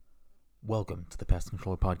Welcome to the Past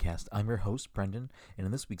Controller Podcast. I'm your host, Brendan, and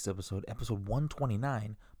in this week's episode, episode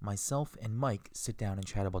 129, myself and Mike sit down and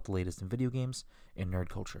chat about the latest in video games and nerd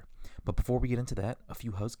culture. But before we get into that, a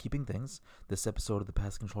few housekeeping things. This episode of the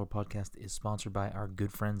Past Controller Podcast is sponsored by our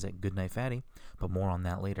good friends at Goodnight Fatty, but more on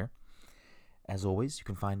that later. As always, you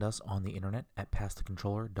can find us on the internet at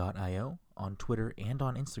pastthecontroller.io, on Twitter and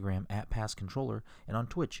on Instagram at pastcontroller, and on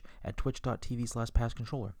Twitch at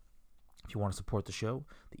twitch.tv/pastcontroller. If you want to support the show,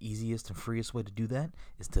 the easiest and freest way to do that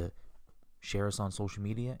is to share us on social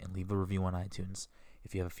media and leave a review on iTunes.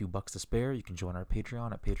 If you have a few bucks to spare, you can join our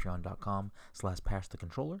Patreon at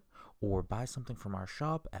patreon.com/passthecontroller or buy something from our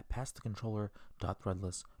shop at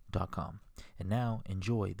passthecontroller.threadless.com. And now,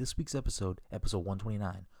 enjoy this week's episode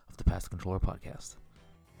 129 of the Past the Controller Podcast.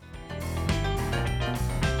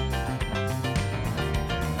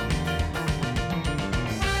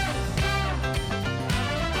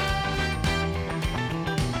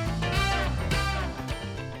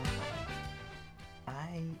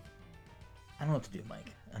 I don't know what to do,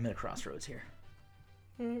 Mike. I'm at a crossroads here.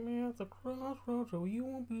 Meet me at the crossroads so you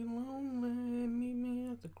won't be lonely. Meet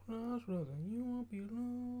me at the crossroads and you won't be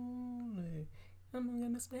lonely. I'm gonna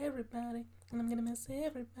miss everybody, and I'm gonna miss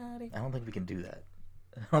everybody. I don't think we can do that.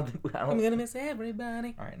 I'm gonna miss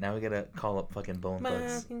everybody. Alright, now we gotta call up fucking Bone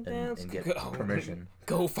Thugs and get permission.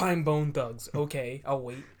 Go find Bone Thugs. Okay, I'll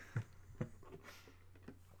wait.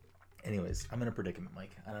 Anyways, I'm in a predicament,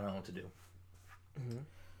 Mike. I don't know what to do. Mm-hmm.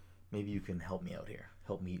 Maybe you can help me out here.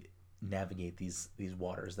 Help me navigate these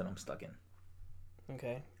waters that I'm stuck in.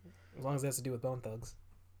 Okay. As long as it has to do with Bone Thugs.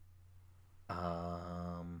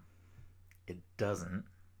 It doesn't.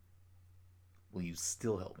 Will you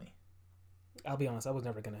still help me? I'll be honest, I was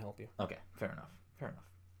never going to help you. Okay, fair enough.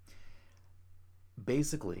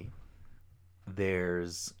 Basically,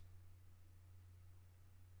 there's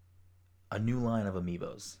a new line of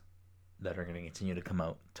amiibos that are going to continue to come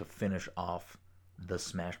out to finish off the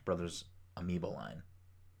Smash Brothers amiibo line.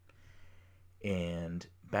 And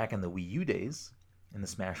back in the Wii U days, in the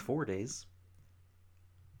Smash 4 days,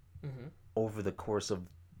 over the course of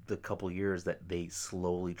the couple years that they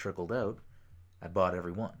slowly trickled out, I bought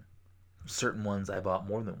every one. Certain ones I bought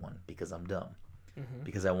more than one because I'm dumb.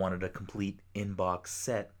 Because I wanted a complete in-box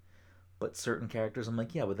set. But certain characters, I'm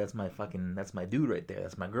like, yeah, but that's my dude right there.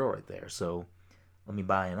 That's my girl right there. So let me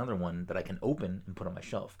buy another one that I can open and put on my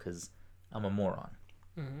shelf because I'm a moron.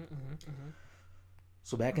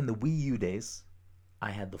 So back in the Wii U days,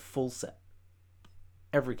 I had the full set.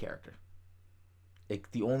 Every character.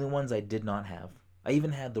 The only ones I did not have, I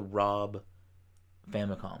even had the Rob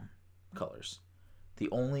Famicom colors. The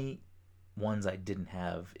only ones I didn't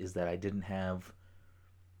have is that I didn't have,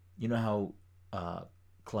 you know how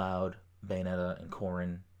Cloud, Bayonetta, and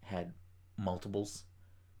Corrin had multiples?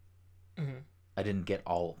 I didn't get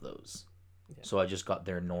all of those. Yeah. So I just got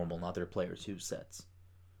their normal, not their Player 2 sets.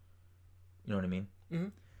 You know what I mean?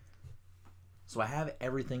 So I have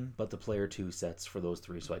everything but the Player 2 sets for those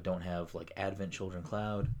three. So I don't have, like, Advent Children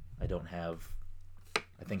Cloud. I don't have...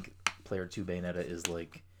 I think Player 2 Bayonetta is,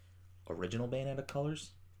 like, original Bayonetta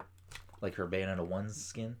colors. Like her Bayonetta 1's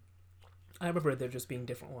skin. I remember there just being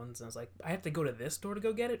different ones. And I was like, I have to go to this store to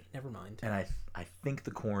go get it? Never mind. And I think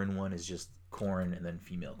the Corrin one is just Corrin and then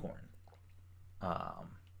female Corrin.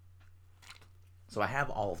 So I have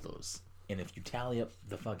all of those. And if you tally up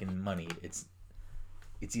the fucking money, it's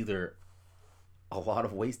either a lot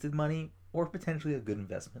of wasted money or potentially a good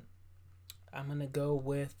investment. I'm going to go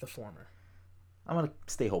with the former. I'm going to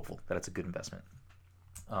stay hopeful that it's a good investment.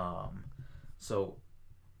 So,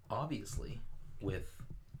 obviously, with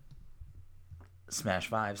Smash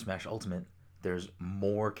 5, Smash Ultimate, there's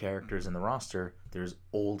more characters in the roster. There's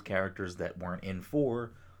old characters that weren't in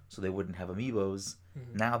 4, so they wouldn't have amiibos.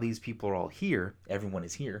 Now these people are all here. Everyone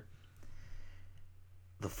is here.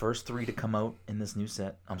 The first 3 to come out in this new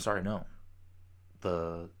set... I'm sorry, no.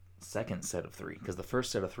 The second set of 3. Because the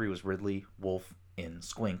first set of 3 was Ridley, Wolf, and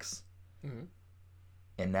Squinks.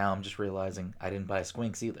 And now I'm just realizing I didn't buy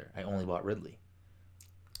Squinks either. I only bought Ridley.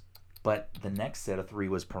 But the next set of 3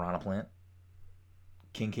 was Piranha Plant,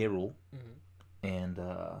 King K. Rool, and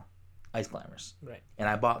Ice Climbers. Right. And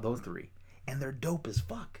I bought those 3. And they're dope as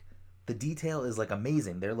fuck. The detail is, like,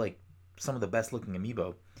 amazing. They're, like, some of the best looking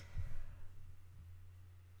amiibo.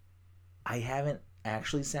 I haven't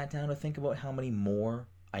actually sat down to think about how many more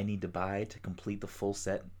I need to buy to complete the full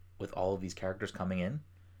set with all of these characters coming in.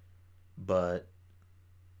 But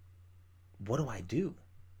what do I do?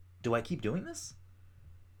 Do I keep doing this?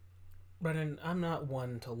 Brennan, I'm not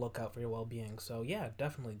one to look out for your well-being, so yeah,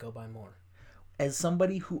 definitely go buy more. As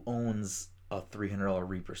somebody who owns a $300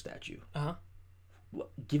 Reaper statue,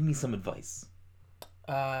 give me some advice.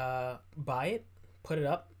 Buy it, put it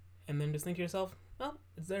up, and then just think to yourself, "Oh,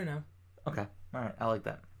 it's there now." Okay. All right. I like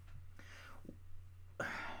that.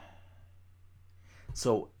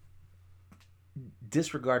 So,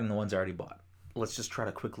 disregarding the ones I already bought, let's just try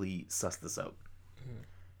to quickly suss this out. Mhm.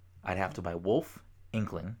 I'd have to buy Wolf,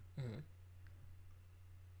 Inkling, Mhm.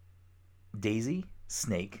 Daisy,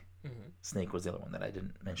 Snake. Mhm. Snake was the other one that I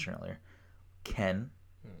didn't mention earlier. Ken,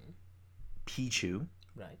 Mhm. Pichu,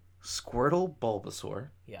 Right. Squirtle,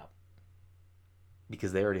 Bulbasaur, Yeah.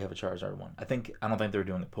 because they already have a Charizard one. I don't think they're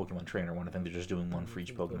doing a Pokemon Trainer one. I think they're just doing one for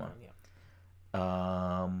each Pokemon. Yeah.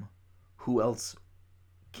 Who else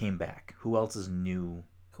came back? Who else is new?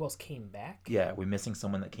 Who else came back? Yeah, are we missing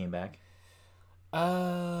someone that came back?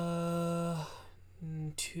 Uh,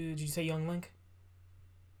 did you say Young Link?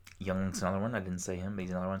 Young Link's another one. I didn't say him, but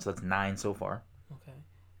he's another one. So that's 9 so far. Okay.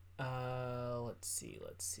 Let's see.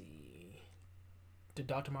 Did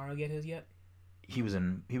Dr. Mario get his yet? He was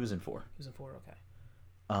in 4. He was in 4. Okay.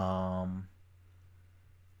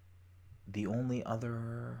 The only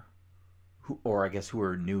other who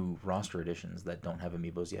are new roster additions that don't have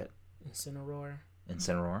amiibos yet. Incineroar,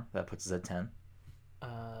 that puts us at 10. I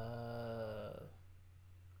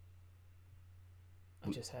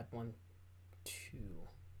just had 1, 2.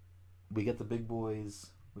 We get the big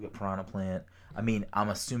boys. We got Piranha Plant. I mean, I'm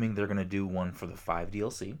assuming they're gonna do one for the 5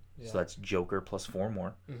 DLC. Yeah. So that's Joker plus 4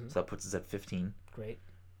 more. Mm-hmm. So that puts us at 15. Great.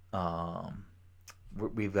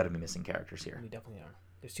 We've got to be missing characters here. We definitely are.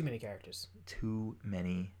 There's too many characters. Too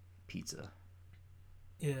many pizza.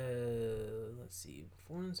 Let's see.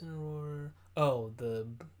 Before Incineroar. Oh, the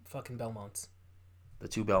fucking Belmonts. The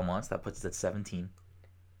 2 Belmonts, that puts us at 17.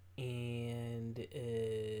 And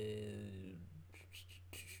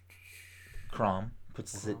Chrom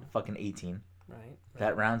puts us at fucking 18. Right.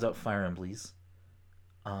 That rounds out Fire Emblems.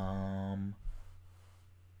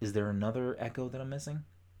 Is there another Echo that I'm missing?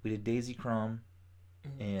 We did Daisy, Chrom,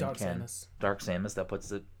 and Dark Ken. Samus. Dark Samus, that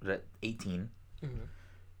puts it at 18. Mm-hmm.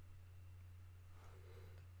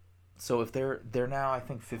 So if they're now, I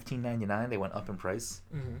think $15.99. They went up in price.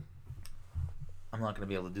 Mm-hmm. I'm not going to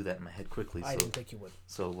be able to do that in my head quickly. I didn't think you would.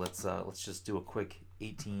 So let's just do a quick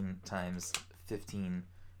 18 times 15,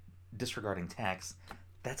 disregarding tax.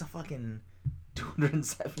 That's a fucking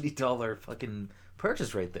 $270 fucking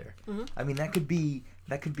purchase right there. Mm-hmm. I mean, that could be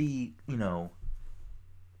That could be a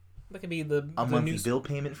the monthly new bill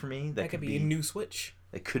payment for me. That could be a new Switch.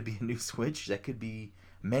 That could be a new Switch. That could be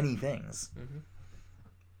many things. Mm-hmm.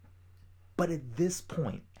 But at this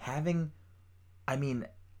point, I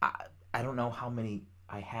don't know how many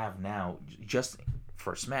I have now just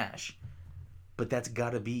for Smash, but that's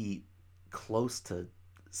got to be close to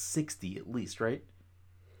 60 at least, right?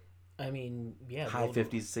 I mean, yeah. High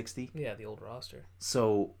 50s, 60? Yeah, the old roster.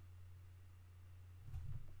 So,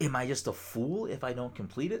 am I just a fool if I don't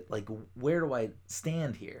complete it? Like, where do I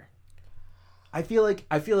stand here? I feel like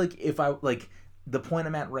if I, like, the point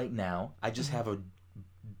I'm at right now, I just have a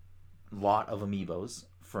lot of amiibos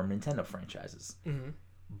from Nintendo franchises. Mm-hmm.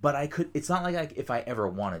 But it's not like if I ever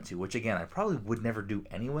wanted to, which again, I probably would never do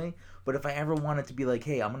anyway, but if I ever wanted to be like,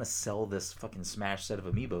 hey, I'm going to sell this fucking Smash set of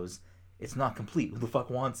amiibos, it's not complete. Who the fuck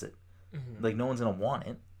wants it? Mm-hmm. Like, no one's going to want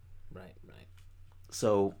it. Right.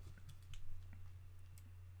 So,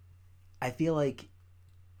 I feel like,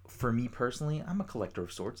 for me personally, I'm a collector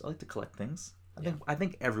of sorts. I like to collect things. I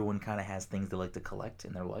think everyone kind of has things they like to collect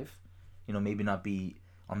in their life. You know, maybe not be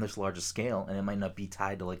on this large a scale, and it might not be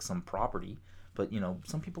tied to, like, some property. But, you know,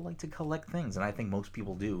 some people like to collect things, and I think most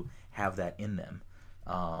people do have that in them.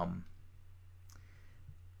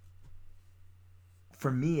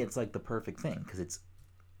 For me, it's like the perfect thing, because it's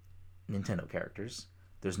Nintendo characters.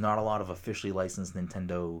 There's not a lot of officially licensed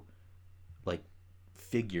Nintendo, like,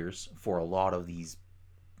 figures for a lot of these,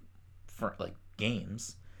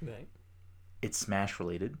 games. Right. It's Smash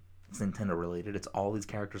related. It's Nintendo related. It's all these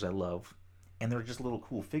characters I love. And they're just little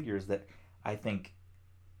cool figures that I think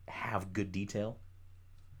have good detail.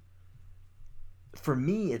 For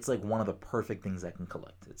me, it's like one of the perfect things I can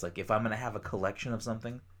collect. It's like if I'm going to have a collection of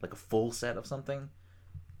something, like a full set of something,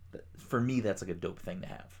 for me, that's like a dope thing to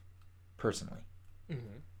have, personally.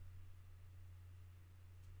 Mm-hmm.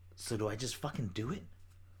 So do I just fucking do it?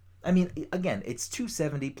 I mean, again, it's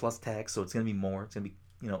 $270 plus tax, so it's going to be more. It's going to be,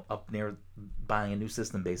 up near buying a new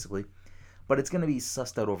system, basically. But it's going to be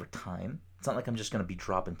sussed out over time. It's not like I'm just going to be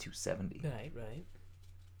dropping $270. Right.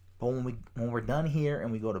 But when we're done here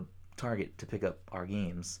and we go to Target to pick up our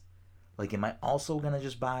games, like, am I also going to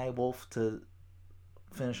just buy Wolf to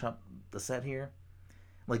finish up the set here?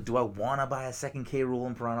 Like, do I want to buy a second K. Rool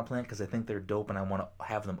and Piranha Plant because I think they're dope and I want to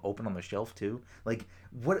have them open on the shelf too? Like,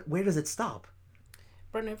 where does it stop?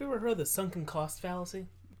 Brendan, have you ever heard of the sunken cost fallacy?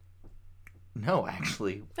 No,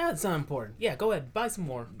 actually. That's not important. Yeah, go ahead. Buy some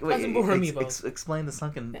more. Buy some more amiibos. Explain the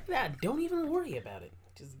sunken... Don't even worry about it.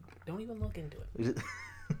 Just don't even look into it.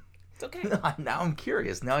 It's okay. Now I'm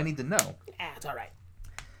curious. Now I need to know. It's all right.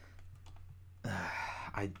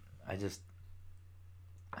 I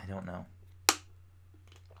don't know.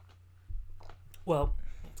 Well,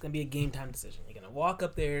 it's going to be a game time decision. You're going to walk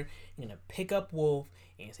up there, you're going to pick up Wolf,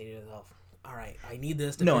 and you say to yourself, all right, I need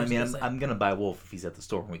this to No, I mean, I'm going to buy Wolf if he's at the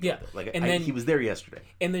store when we get there. Like, and then, he was there yesterday.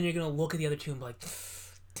 And then you're going to look at the other two and be like,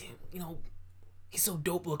 damn, he's so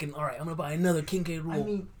dope looking. All right, I'm going to buy another Kincaid Rule. I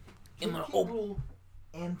mean, Kincaid Rule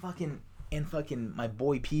and fucking my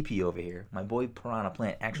boy PP over here. My boy Piranha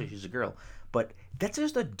Plant. Actually, she's a girl. But that's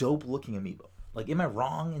just a dope looking amiibo. Like, am I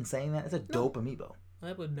wrong in saying that? It's a dope amiibo.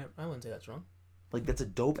 I wouldn't say that's wrong. Like, that's a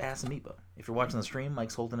dope ass amiibo. If you're watching the stream,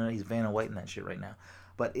 Mike's holding it. He's Vanna White in that shit right now.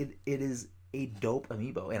 But it is a dope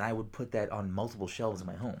amiibo, and I would put that on multiple shelves in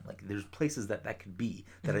my home. Like, there's places that could be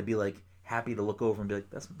that I'd be like happy to look over and be like,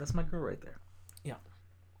 that's my girl right there. Yeah.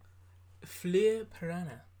 Fleur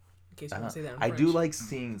Piranha. In case you want to say that in French. I do like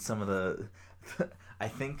seeing some of the. I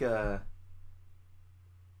think.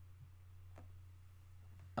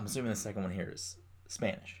 I'm assuming the second one here is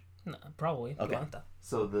Spanish. No, probably. Okay. Planta.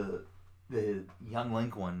 So the Young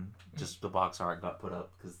Link one, just the box art got put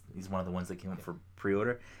up because he's one of the ones that came up for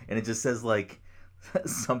pre-order, and it just says like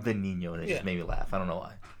something Nino, and it just made me laugh. I don't know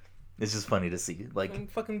why. It's just funny to see, like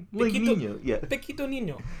fucking Link Pequito, Nino, yeah. Pequito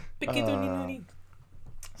Nino, Pequito Nino.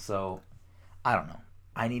 So, I don't know.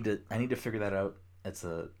 I need to figure that out. It's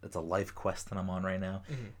a life quest that I'm on right now.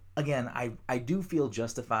 Mm-hmm. Again, I do feel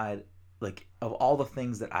justified. Like, of all the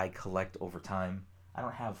things that I collect over time, I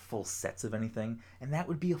don't have full sets of anything, and that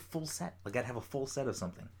would be a full set. Like, I'd have a full set of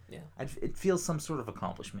something. Yeah. It feels some sort of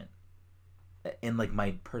accomplishment in, like,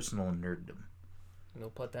 my personal nerddom.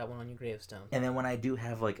 You'll put that one on your gravestone. And then when I do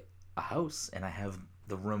have, like, a house, and I have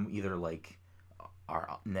the room either, like,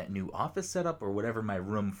 our new office setup or whatever my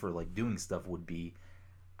room for, like, doing stuff would be,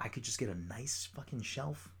 I could just get a nice fucking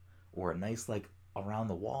shelf or a nice, like,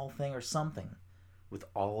 around-the-wall thing or something with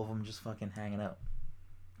all of them just fucking hanging out.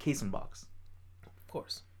 Case and box. Of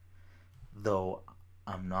course. Though,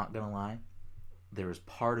 I'm not gonna lie, there is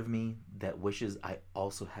part of me that wishes I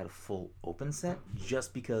also had a full open set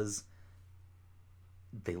just because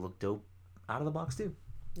they look dope out of the box too.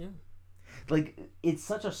 Yeah. Like, it's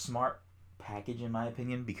such a smart package in my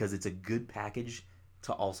opinion because it's a good package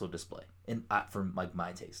to also display and for like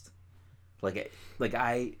my taste. Like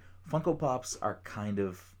Funko Pops are kind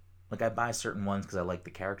of like, I buy certain ones because I like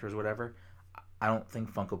the characters or whatever. I don't think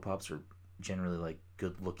Funko Pops are generally like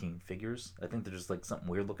good looking figures. I think they're just like something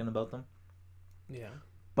weird looking about them. Yeah.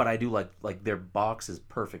 But I do like their box is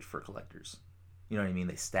perfect for collectors. You know what I mean?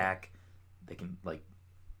 They stack. They can like.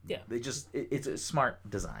 Yeah. They just it's a smart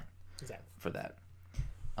design. Exactly. For that.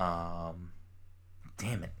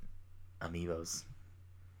 Damn it, amiibos.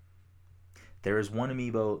 There is one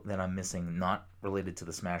amiibo that I'm missing, not related to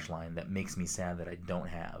the Smash line, that makes me sad that I don't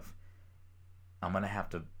have. I'm gonna have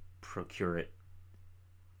to procure it,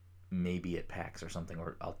 maybe at PAX or something,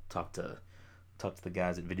 or I'll talk to the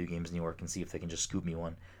guys at Video Games New York and see if they can just scoop me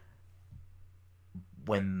one.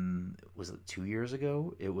 When was it? 2 years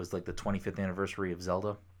ago? It was like the 25th anniversary of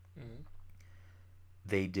Zelda. Mm-hmm.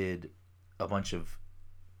 They did a bunch of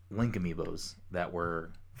Link amiibos that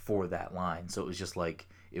were for that line. So it was just like,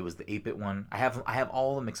 it was the 8-bit one. I have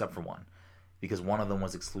all of them except for one, because one of them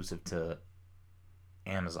was exclusive to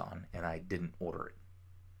Amazon and I didn't order it.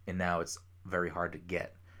 And now it's very hard to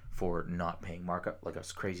get for not paying markup, like a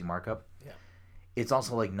crazy markup. Yeah. It's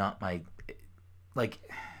also like not my, like,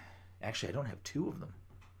 actually I don't have two of them.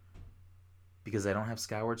 Because I don't have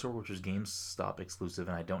Skyward Sword, which was GameStop exclusive,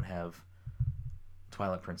 and I don't have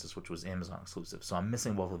Twilight Princess, which was Amazon exclusive. So I'm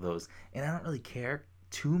missing both of those. And I don't really care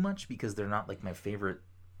too much because they're not like my favorite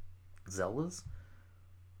Zeldas.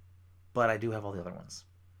 But I do have all the other ones.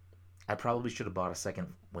 I probably should have bought a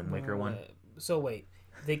second Wind Waker one. So wait,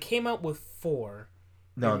 they came out with 4.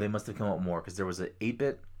 No, they must have come out with more because there was an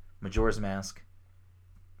 8-bit, Majora's Mask,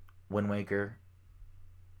 Wind Waker,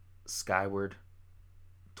 Skyward,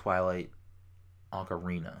 Twilight,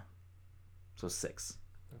 Ocarina. So 6.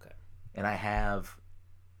 Okay. And I have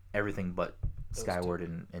everything but Those Skyward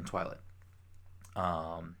and Twilight.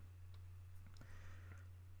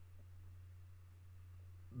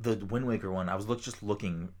 The Wind Waker one, I was just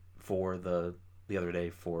looking for the other day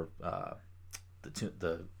for the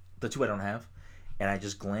two I don't have, and I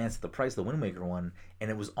just glanced at the price of the Wind Waker one,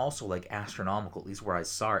 and it was also like astronomical, at least where I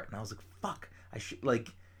saw it, and I was like, fuck, I should, like,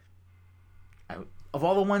 of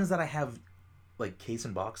all the ones that I have like case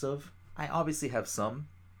and box of, I obviously have some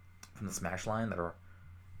from the Smash line that are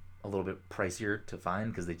a little bit pricier to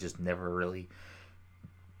find because they just never really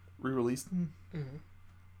re-released them. Mm-hmm.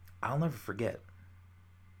 I'll never forget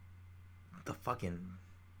the fucking.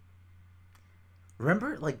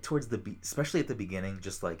 Remember, like towards especially at the beginning,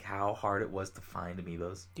 just like how hard it was to find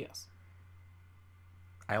amiibos. Yes.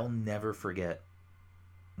 I'll never forget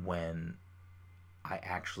when I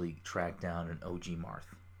actually tracked down an OG Marth.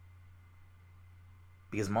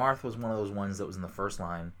 Because Marth was one of those ones that was in the first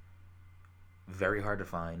line, very hard to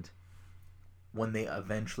find. When they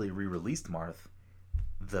eventually re-released Marth,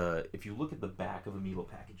 if you look at the back of amiibo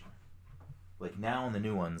packaging, like now in the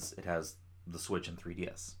new ones, it has the Switch and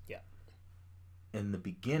 3DS. Yeah. In the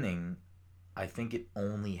beginning, I think it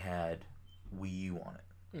only had Wii U on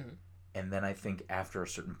it. Mm-hmm. And then I think after a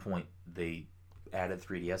certain point, they added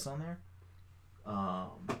 3DS on there.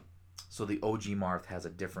 So the OG Marth has a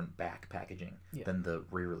different back packaging than the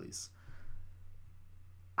re-release.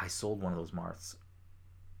 I sold one of those Marths.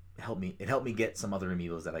 It helped me get some other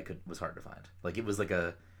amiibos that was hard to find. Like it was like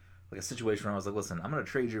a situation where I was like, listen, I'm gonna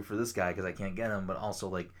trade you for this guy because I can't get him, but also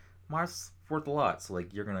like Marth's worth a lot, so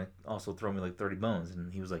like you're gonna also throw me like 30 bones.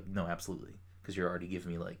 And he was like, no, absolutely, because you're already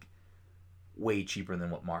giving me like way cheaper than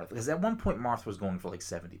what Marth. Because at one point Marth was going for like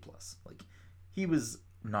 70 plus. Like he was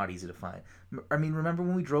not easy to find. I mean, remember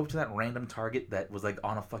when we drove to that random Target that was like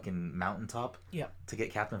on a fucking mountaintop? Yeah. To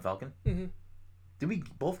get Captain Falcon? Mm-hmm. Did we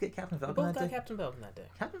both get Captain Falcon We both that got day? Captain Falcon that day.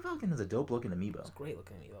 Captain Falcon is a dope looking amiibo. It's a great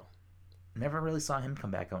looking amiibo. Never really saw him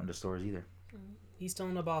come back out into stores either. He's still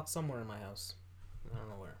in a box somewhere in my house. I don't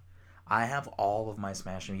know where. I have all of my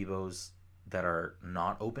Smash amiibos that are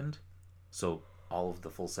not opened. So all of the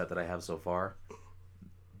full set that I have so far,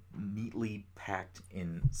 neatly packed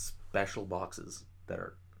in special boxes that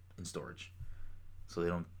are in storage.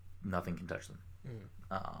 So nothing can touch them.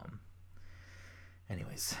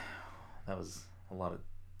 Anyways, that was a lot of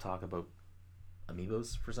talk about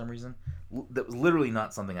amiibos for some reason. That was literally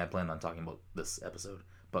not something I planned on talking about this episode.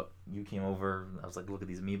 But you came over, I was like, look at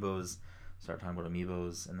these amiibos, started talking about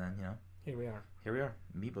amiibos, and then, Here we are.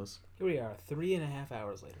 amiibos. Here we are, 3.5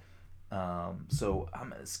 hours later. So I'm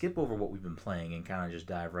going to skip over what we've been playing and kind of just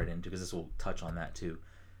dive right into, because this will touch on that too.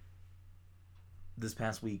 This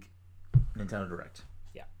past week, Nintendo Direct.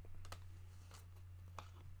 Yeah.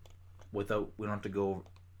 We don't have to go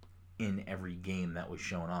in every game that was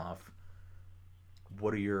shown off.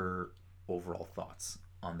 What are your overall thoughts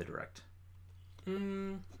on the Direct?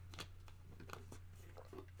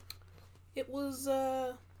 It was,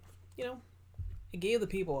 it gave the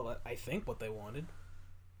people, I think, what they wanted.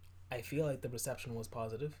 I feel like the reception was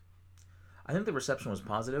positive. I think the reception was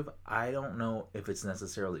positive. I don't know if it's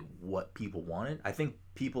necessarily what people wanted. I think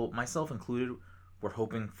people, myself included, were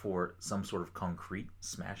hoping for some sort of concrete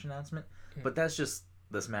Smash announcement. But that's just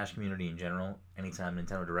the Smash community in general. Anytime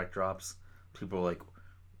Nintendo Direct drops, people are like,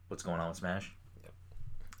 what's going on with Smash? Yep.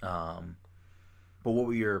 But what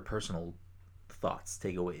were your personal thoughts,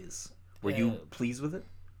 takeaways? Were you pleased with it?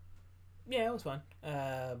 Yeah, it was fun.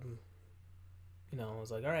 I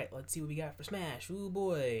was like, all right, let's see what we got for Smash. Ooh,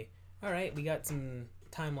 boy. All right, we got some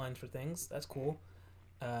timelines for things. That's cool.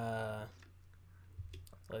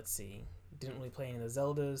 Let's see. Didn't really play any of the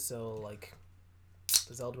Zeldas, so, like,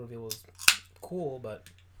 the Zelda reveal was cool, but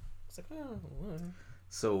it's like, oh, whatever.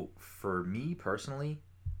 So, for me, personally,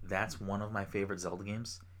 that's one of my favorite Zelda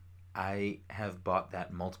games. I have bought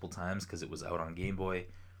that multiple times because it was out on Game Boy,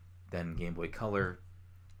 then Game Boy Color,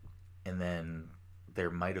 and then there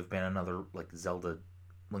might have been another like Zelda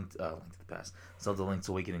Link to the Past, Zelda Link's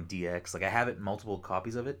Awakening DX. Like I have it, multiple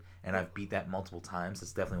copies of it, and I've beat that multiple times.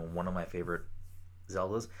 It's definitely one of my favorite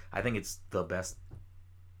Zeldas. I think it's the best.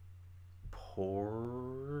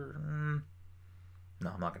 No,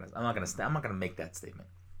 I'm not gonna make that statement.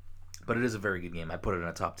 But it is a very good game. I put it in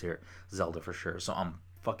a top tier Zelda for sure. So I'm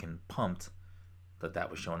fucking pumped that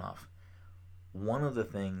was shown off. One of the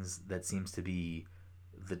things that seems to be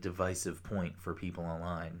the divisive point for people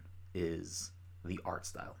online is the art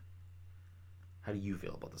style. How do you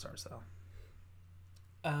feel about this art style?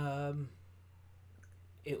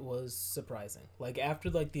 It was surprising. Like after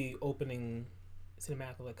like the opening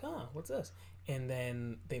cinematic, like, huh, what's this? And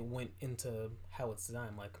then they went into how it's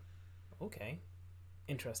designed. Like, okay,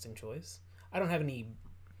 interesting choice. I got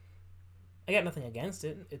nothing against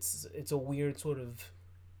it. It's a weird sort of.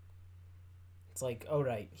 It's like, all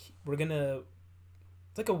right, we're gonna.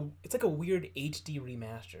 It's like a weird HD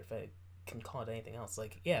remaster, if I can call it anything else.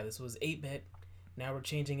 Like, yeah, this was 8-bit. Now we're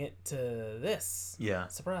changing it to this. Yeah.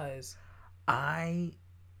 Surprise. I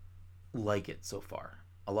like it so far.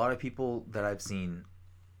 A lot of people that I've seen,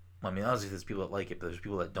 I mean, obviously there's people that like it, but there's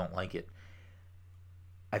people that don't like it.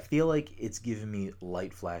 I feel like it's given me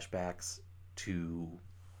light flashbacks to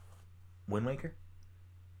Wind Waker.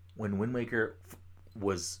 When Wind Waker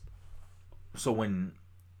was so when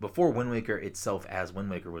before Wind Waker itself as Wind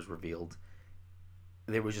Waker was revealed,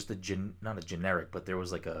 there was just not a generic, but there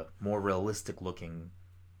was like a more realistic looking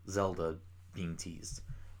Zelda being teased.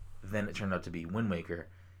 Then it turned out to be Wind Waker.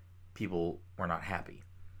 People were not happy.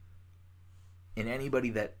 And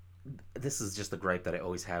anybody that this is just the gripe that I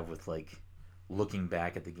always have with like looking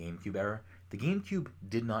back at the GameCube era. The GameCube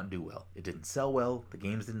did not do well. It didn't sell well. The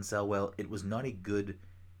games didn't sell well. It was not a good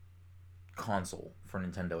console for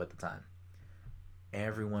Nintendo at the time.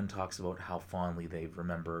 Everyone talks about how fondly they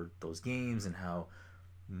remember those games and how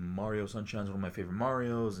Mario Sunshine is one of my favorite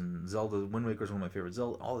Marios and Zelda Wind Waker is one of my favorite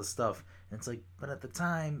Zelda, all this stuff. And it's like, but at the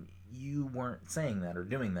time, you weren't saying that or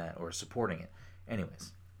doing that or supporting it.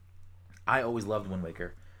 Anyways, I always loved Wind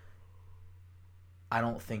Waker. I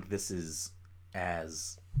don't think this is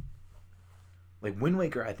as... Like, Wind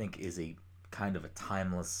Waker, I think, is a kind of a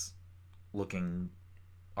timeless looking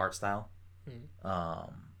art style.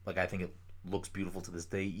 Like, I think it looks beautiful to this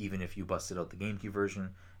day, even if you busted out the GameCube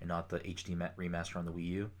version and not the HD remaster on the Wii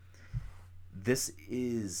U. This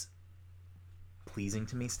is pleasing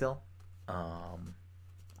to me still.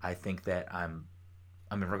 I think that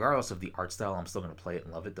regardless of the art style, I'm still going to play it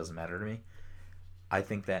and love it. Doesn't matter to me. I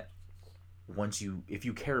think that if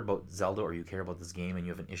you care about Zelda or you care about this game and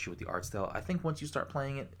you have an issue with the art style, I think once you start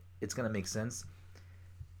playing it, it's going to make sense.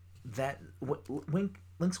 That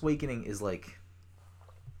Link's Awakening is like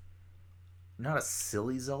not a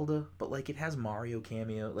silly Zelda, but like it has Mario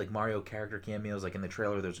character cameos. Like in the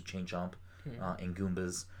trailer, there's a Chain Chomp and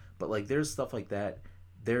Goombas, but like there's stuff like that.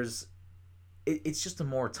 It's just a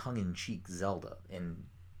more tongue-in-cheek Zelda, and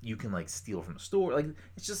you can like steal from the store. Like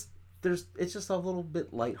it's just a little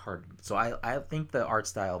bit lighthearted. So I think the art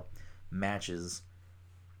style matches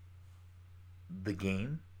the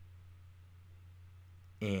game,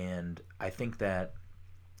 and I think that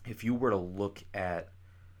if you were to look at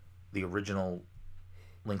the original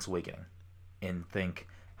Link's Awakening and think,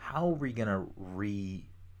 how are we gonna reimagine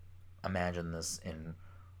this and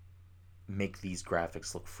make these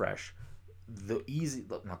graphics look fresh? Not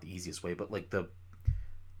the easiest way, but like the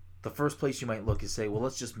first place you might look is say, well,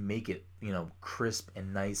 let's just make it, crisp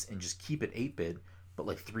and nice and just keep it 8-bit, but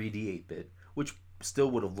like 3D 8-bit, which still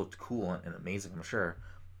would have looked cool and amazing, I'm sure.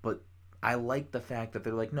 But I like the fact that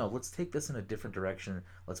they're like, no, let's take this in a different direction.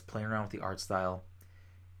 Let's play around with the art style.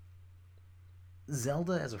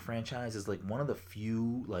 Zelda as a franchise is like one of the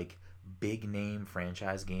few like big name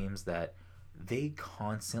franchise games that they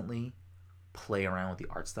constantly play around with the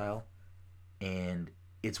art style, and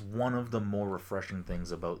it's one of the more refreshing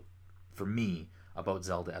things about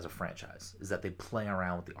Zelda as a franchise is that they play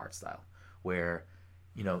around with the art style, where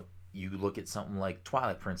you look at something like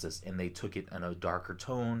Twilight Princess and they took it in a darker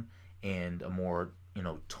tone and a more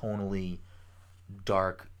tonally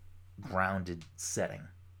dark grounded setting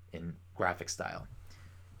in graphic style.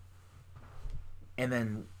 And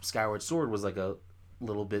then Skyward Sword was like a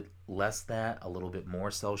little bit less that, a little bit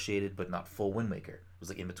more cel shaded, but not full Wind Waker. It was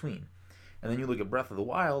like in between. And then you look at Breath of the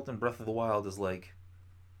Wild, and Breath of the Wild is like,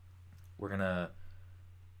 we're gonna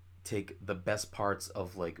take the best parts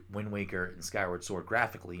of like Wind Waker and Skyward Sword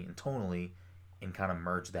graphically and tonally and kind of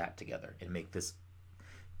merge that together and make this,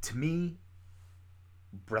 to me,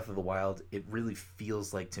 Breath of the Wild, it really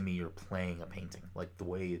feels like to me you're playing a painting. Like the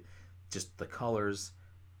way, just the colors,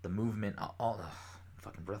 the movement, all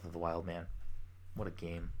fucking Breath of the Wild, man. What a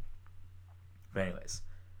game. But anyways,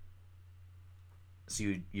 so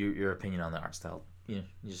your opinion on the art style, you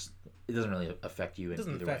just, it doesn't really affect you. It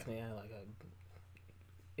doesn't affect me.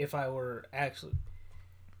 If I were actually,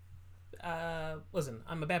 listen,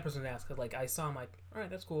 I'm a bad person to ask. Cause like I saw, I'm like, all right,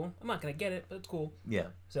 that's cool. I'm not gonna get it, but it's cool. Yeah.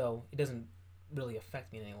 So it doesn't really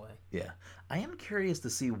affect me in any way. Yeah. I am curious to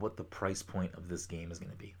see what the price point of this game is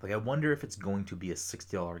going to be. Like, I wonder if it's going to be a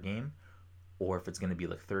 $60 game or if it's going to be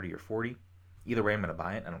like 30 or 40. Either way, I'm going to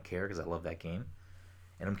buy it. I don't care because I love that game.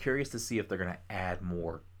 And I'm curious to see if they're going to add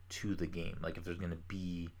more to the game. Like, if there's going to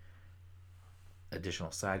be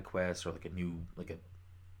additional side quests or like a new,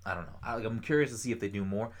 I don't know. I'm curious to see if they do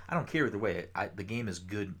more. I don't care either way. The game is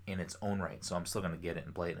good in its own right, so I'm still going to get it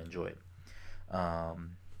and play it and enjoy it.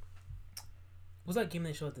 Was that game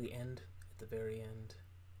they showed at the end? At the very end?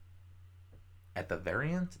 At the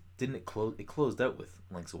very end? Didn't it close? It closed out with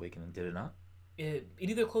Link's Awakening, did it not? It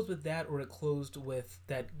either closed with that or it closed with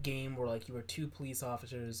that game where like you were two police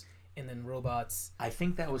officers and then robots. I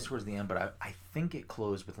think that was towards the end, but I think it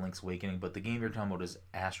closed with Link's Awakening. But the game you're talking about is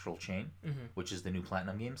Astral Chain, which is the new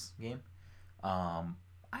Platinum Games game. I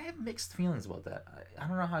have mixed feelings about that. I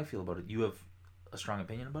don't know how I feel about it. You have a strong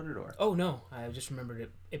opinion about it, or? Oh no, I just remembered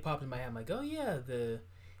it. It popped in my head. I'm like, oh yeah,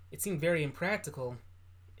 it seemed very impractical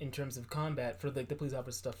in terms of combat for like the police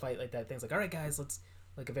officers to fight like that. Things like, all right, guys, let's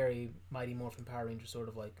like a very Mighty Morphin Power Ranger sort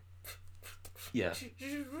of like. Yeah.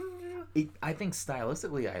 I think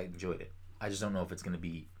stylistically, I enjoyed it. I just don't know if it's going to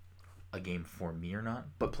be a game for me or not.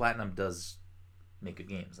 But Platinum does make good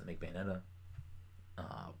games. They make Bayonetta,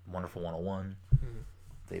 Wonderful 101. Mm-hmm.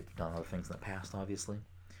 They've done other things in the past, obviously.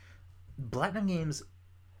 Platinum games,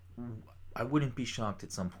 I wouldn't be shocked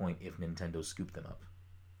at some point if Nintendo scooped them up.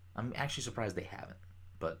 I'm actually surprised they haven't,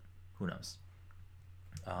 but who knows?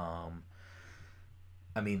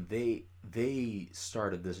 I mean, they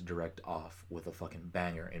started this direct off with a fucking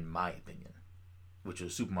banger, in my opinion, which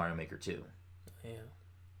was Super Mario Maker 2. Yeah.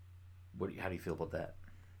 How do you feel about that?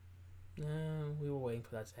 We were waiting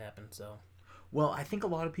for that to happen, so. Well, I think a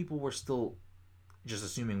lot of people were still just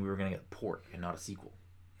assuming we were going to get a port and not a sequel.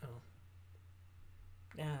 Oh.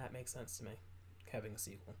 Yeah, that makes sense to me, having a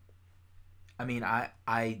sequel. I mean,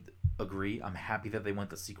 I agree. I'm happy that they went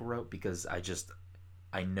the sequel route because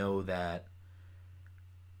I know that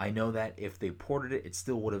if they ported it, it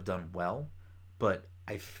still would have done well. But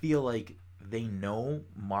I feel like they know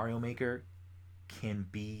Mario Maker can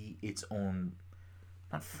be its own,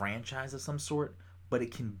 not franchise of some sort, but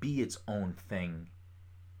it can be its own thing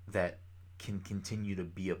that can continue to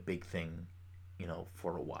be a big thing,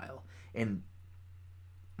 for a while. And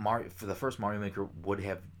for the first Mario Maker would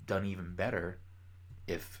have done even better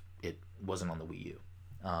if it wasn't on the Wii U.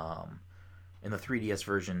 And the 3DS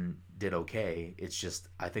version did okay. It's just,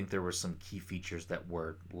 I think there were some key features that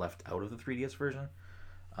were left out of the 3DS version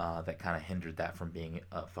that kind of hindered that from being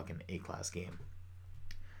a fucking A-class game.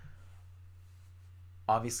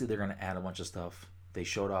 Obviously, they're going to add a bunch of stuff. They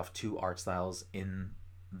showed off 2 art styles in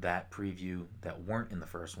that preview that weren't in the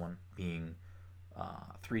first one, being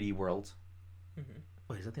 3D World. Mm-hmm.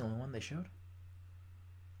 Wait, is that the only one they showed?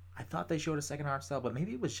 I thought they showed a second art style, but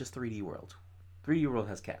maybe it was just 3D World. 3D World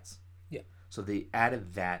has cats. Yeah. So they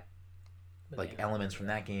added that, elements from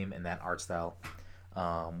that game and that art style,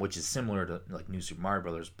 which is similar to like New Super Mario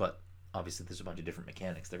Brothers, but obviously there's a bunch of different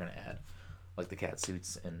mechanics they're going to add, like the cat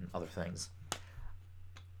suits and other things.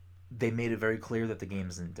 They made it very clear that the game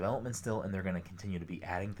is in development still, and they're going to continue to be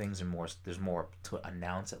adding things and more. There's more to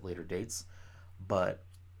announce at later dates, but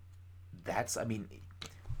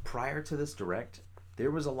prior to this direct, there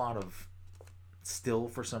was a lot of still,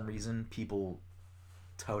 for some reason, people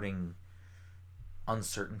touting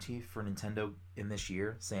uncertainty for Nintendo in this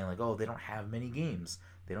year, saying like, oh, they don't have many games,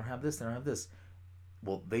 they don't have this, they don't have this.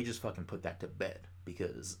 Well, they just fucking put that to bed,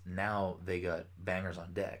 because now they got bangers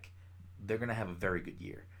on deck. They're going to have a very good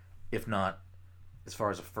year. If not, as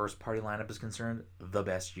far as a first-party lineup is concerned, the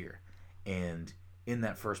best year. And in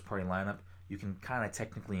that first-party lineup, you can kind of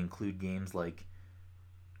technically include games like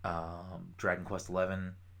Dragon Quest XI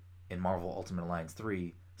and Marvel Ultimate Alliance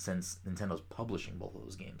 3, since Nintendo's publishing both of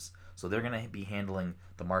those games. So they're going to be handling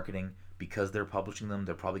the marketing. Because they're publishing them,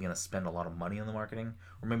 they're probably going to spend a lot of money on the marketing.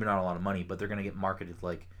 Or maybe not a lot of money, but they're going to get marketed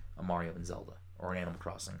like a Mario and Zelda, or an Animal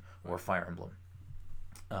Crossing, or a Fire Emblem.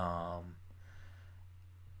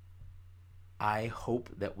 I hope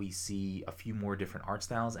that we see a few more different art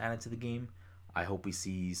styles added to the game. I hope we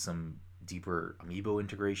see some deeper amiibo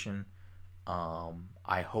integration.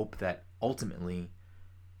 I hope that ultimately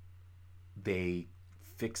they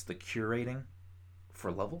fix the curating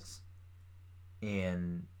for levels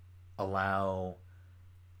and allow...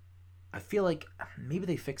 I feel like maybe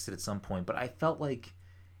they fixed it at some point, but I felt like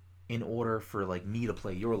in order for like me to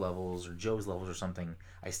play your levels or Joe's levels or something,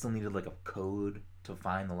 I still needed like a code to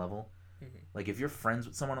find the level. Mm-hmm. Like if you're friends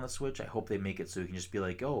with someone on the Switch, I hope they make it so you can just be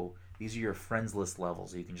like, oh, these are your friends list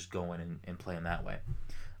levels, so you can just go in and play them that way.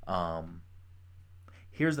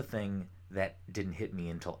 Here's the thing that didn't hit me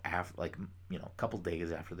until after, like, a couple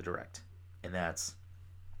days after the direct, and that's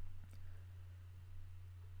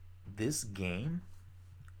this game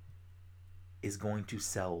is going to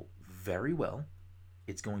sell very well.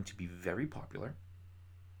 It's going to be very popular.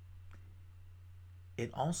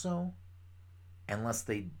 It also, unless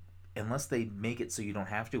they make it so you don't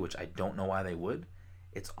have to, which I don't know why they would,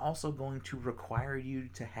 it's also going to require you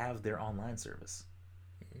to have their online service.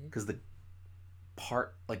 Because the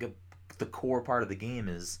core part of the game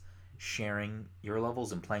is sharing your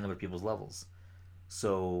levels and playing other people's levels.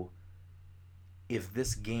 So if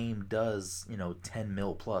this game does, 10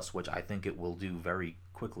 mil plus, which I think it will do very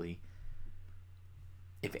quickly,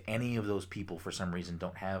 if any of those people for some reason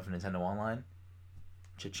don't have Nintendo Online,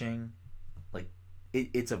 cha-ching, like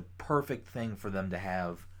it's a perfect thing for them to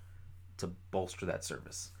have to bolster that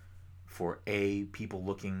service. For people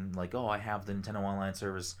looking like, oh, I have the Nintendo Online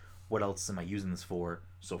service, what else am I using this for?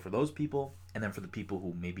 So for those people, and then for the people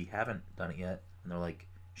who maybe haven't done it yet, and they're like,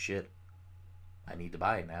 shit, I need to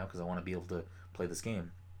buy it now because I want to be able to play this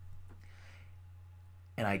game.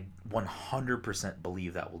 And I 100%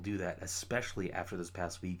 believe that will do that, especially after this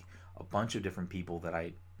past week. A bunch of different people that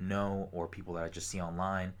I know or people that I just see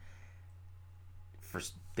online,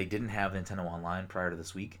 they didn't have Nintendo Online prior to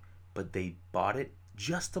this week, but they bought it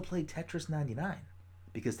just to play Tetris 99.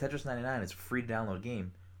 Because Tetris 99 is a free to download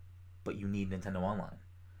game, but you need Nintendo Online.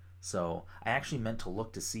 So I actually meant to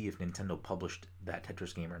look to see if Nintendo published that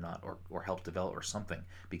Tetris game or not, or helped develop or something,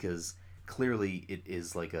 because clearly it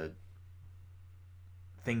is like a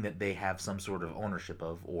thing that they have some sort of ownership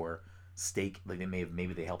of or stake. Like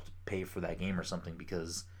maybe they helped pay for that game or something,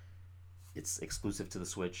 because it's exclusive to the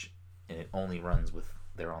Switch and it only runs with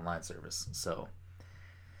their online service. So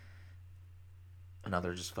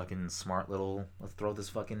another just fucking smart little, let's throw this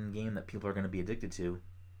fucking game that people are going to be addicted to.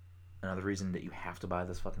 Another reason that you have to buy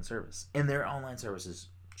this fucking service. And their online service is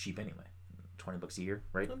cheap anyway. $20 a year,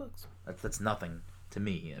 right? $20. That's nothing to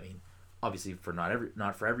me. I mean, obviously for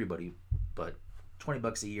not for everybody, but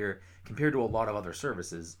 $20 a year compared to a lot of other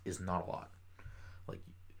services is not a lot. Like,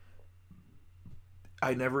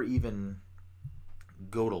 I never even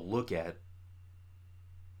go to look at,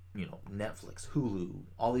 Netflix, Hulu,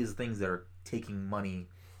 all these things that are taking money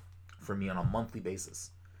from me on a monthly basis.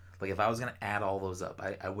 Like, if I was going to add all those up,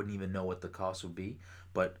 I wouldn't even know what the cost would be.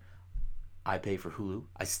 But I pay for Hulu.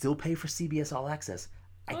 I still pay for CBS All Access.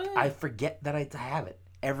 I forget that I have it.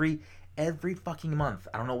 Every fucking month.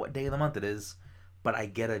 I don't know what day of the month it is, but I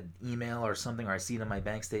get an email or something, or I see it in my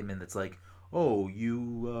bank statement that's like, oh,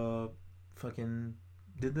 you fucking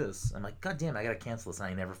did this. I'm like, God damn, I got to cancel this. And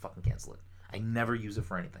I never fucking cancel it. I never use it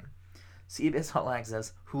for anything. CBS All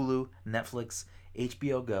Access, Hulu, Netflix,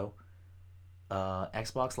 HBO Go,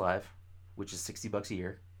 Xbox Live, which is $60 a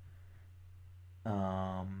year.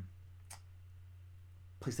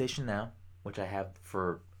 PlayStation Now, which I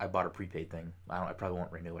bought a prepaid thing. I probably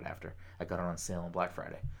won't renew it after. I got it on sale on Black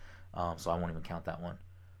Friday. So I won't even count that one.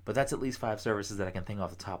 But that's at least 5 services that I can think off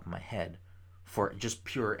the top of my head for just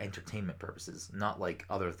pure entertainment purposes, not like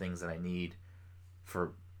other things that I need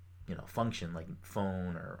for, function, like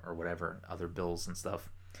phone or whatever, other bills and stuff.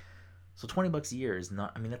 So $20 a year is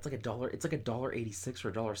not, that's like $1. It's like $1.86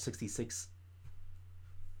 or $1.66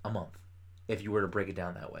 a month. If you were to break it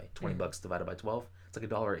down that way, $20 divided by 12, it's like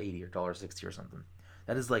 $1.80 or $1.60 or something.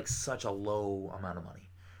 That is like such a low amount of money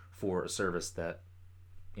for a service that,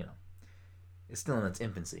 is still in its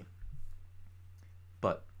infancy,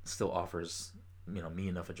 but still offers, me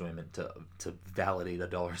enough enjoyment to validate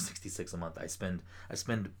 $1.66 a month. I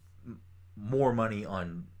spend more money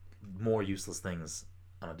on more useless things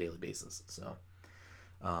on a daily basis. So,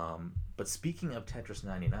 but speaking of Tetris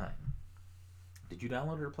 99, did you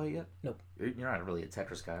download it or play it yet? Nope. You're not really a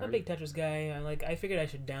Tetris guy. I'm a big Tetris guy. I figured I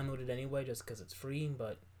should download it anyway just because it's free,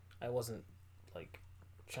 but I wasn't like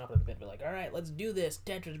chomping at the bit. But like, all right, let's do this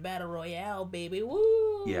Tetris Battle Royale, baby.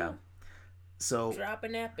 Woo! Yeah. So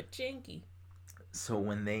dropping that pachinki. So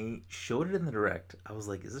when they showed it in the Direct, I was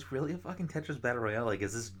like, is this really a fucking Tetris Battle Royale? Like,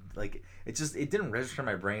 is this, like, it didn't register in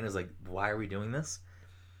my brain as, like, why are we doing this?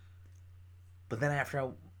 But then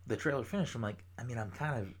after the trailer finished, I'm like, I'm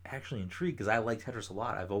kind of actually intrigued because I like Tetris a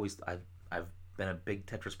lot. I've been a big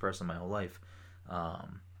Tetris person my whole life. I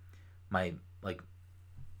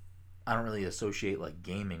don't really associate, like,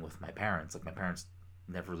 gaming with my parents. Like, my parents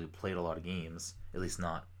never really played a lot of games, at least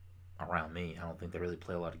not around me. I don't think they really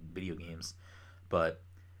play a lot of video games. But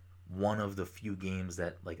one of the few games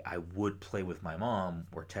that, like, I would play with my mom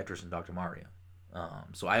were Tetris and Dr. Mario.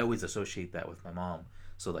 So I always associate that with my mom.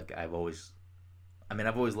 So, like, I've always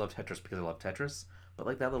loved Tetris because I love Tetris. But,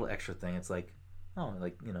 like, that little extra thing, it's like, oh,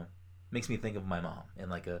 like, makes me think of my mom.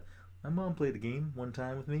 And, like, my mom played the game one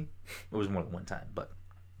time with me. It was more than one time. But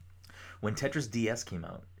when Tetris DS came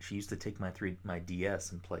out, she used to take my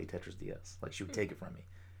DS and play Tetris DS. Like, she would take it from me.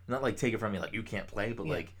 Not, like, take it from me, like, you can't play, but,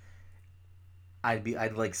 like,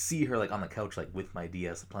 I'd like see her like on the couch like with my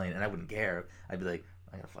DS playing, and I wouldn't care. I'd be like,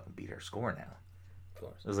 I gotta fucking beat her score now. Of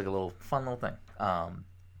course. It was like a little fun little thing.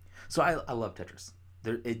 So I love Tetris.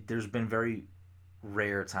 There's been very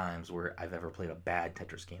rare times where I've ever played a bad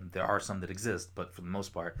Tetris game. There are some that exist, but for the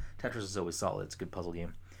most part, Tetris is always solid. It's a good puzzle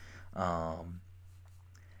game.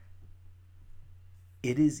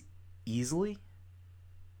 It is easily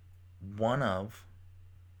one of,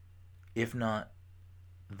 if not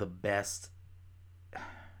the best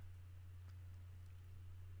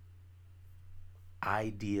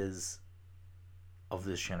ideas of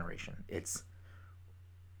this generation. It's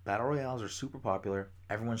battle royales are super popular.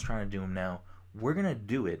 Everyone's trying to do them now. we're gonna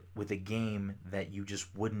do it with a game that you just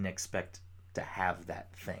wouldn't expect to have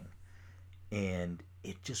that thing, and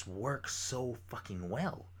it just works so fucking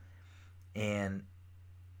well. And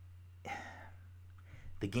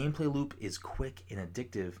the gameplay loop is quick and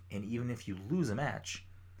addictive, and even if you lose a match,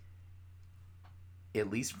 at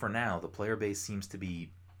least for now, the player base seems to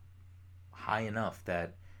be high enough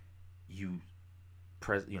that you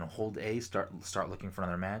hold A, start looking for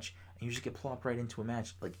another match, and you just get plopped right into a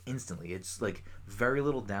match like instantly. It's like very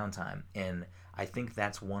little downtime, and I think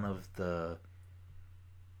that's one of the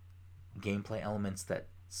gameplay elements that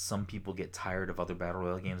some people get tired of other battle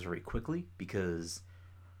royale games very quickly, because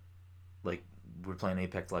like we're playing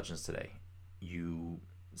Apex Legends today. You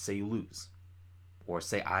say you lose, or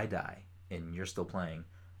say I die, and you're still playing.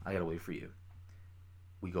 I gotta wait for you.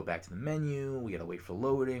 We go back to the menu, we gotta wait for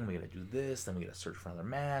loading, we gotta do this, then we gotta search for another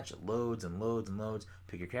match. It loads and loads and loads.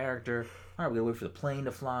 Pick your character. Alright, we gotta wait for the plane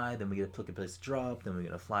to fly, then we gotta pick a place to drop, then we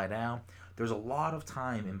gotta fly down. There's a lot of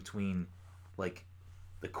time in between, like,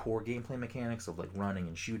 the core gameplay mechanics of, like, running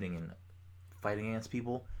and shooting and fighting against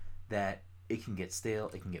people, that it can get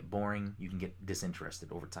stale, it can get boring, you can get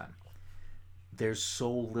disinterested over time. There's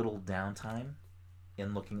so little downtime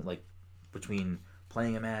in looking, like, between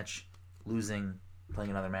playing a match, losing,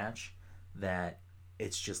 playing another match, that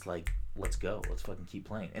it's just like, let's go, let's fucking keep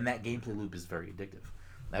playing. And that gameplay loop is very addictive.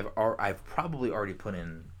 I've probably already put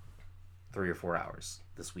in 3 or 4 hours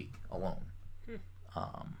this week alone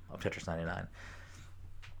of Tetris 99.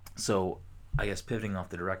 So I guess pivoting off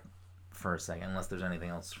the Direct for a second, unless there's anything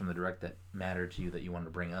else from the Direct that mattered to you that you wanted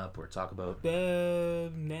to bring up or talk about.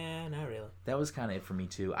 Nah, not really. That was kind of it for me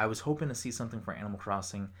too. I was hoping to see something for Animal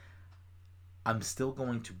Crossing. I'm still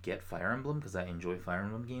going to get Fire Emblem because I enjoy Fire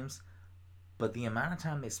Emblem games, but the amount of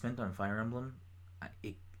time they spent on Fire Emblem,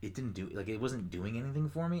 it didn't do, like, it wasn't doing anything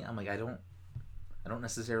for me. I'm like, I don't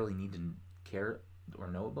necessarily need to care or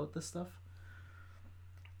know about this stuff.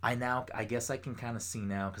 I guess I can kind of see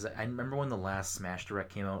now, because I remember when the last Smash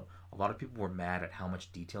Direct came out, a lot of people were mad at how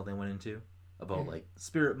much detail they went into about like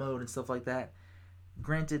Spirit Mode and stuff like that.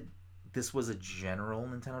 Granted, this was a general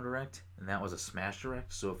Nintendo Direct, and that was a Smash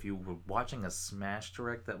Direct. So if you were watching a Smash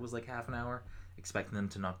Direct that was like half an hour, expecting them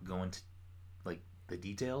to not go into like the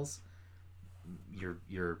details, you're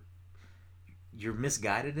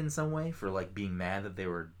misguided in some way for like being mad that they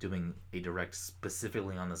were doing a Direct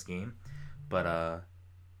specifically on this game. But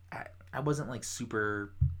I wasn't like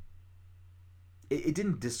super. It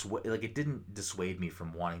didn't dissuade me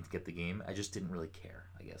from wanting to get the game. I just didn't really care,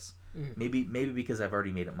 I guess. Maybe because I've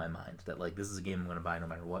already made up my mind that like this is a game I'm going to buy no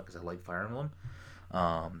matter what, because I like Fire Emblem.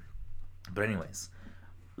 But anyways,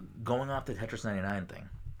 going off the Tetris 99 thing.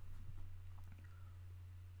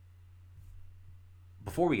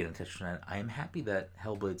 Before we get into Tetris 99, I am happy that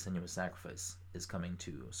Hellblade: Senua's Sacrifice is coming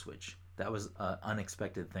to Switch. That was an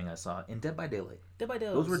unexpected thing I saw in Dead by Daylight.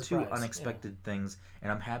 Those were two unexpected things,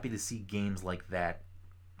 and I'm happy to see games like that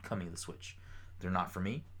coming to the Switch. They're not for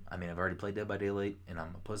me. I mean, I've already played Dead by Daylight, and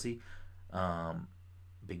I'm a pussy.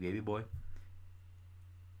 Big baby boy.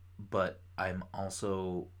 But I'm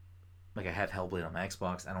also, like, I have Hellblade on my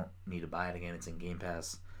Xbox. I don't need to buy it again. It's in Game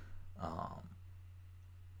Pass.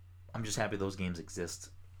 I'm just happy those games exist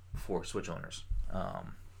for Switch owners.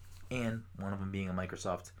 And one of them being a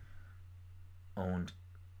Microsoft owned.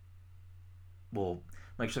 Well,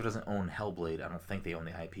 Microsoft doesn't own Hellblade. I don't think they own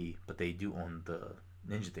the IP, but they do own the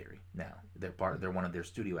Ninja Theory now. They're one of their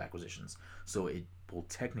studio acquisitions, so it will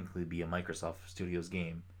technically be a Microsoft Studios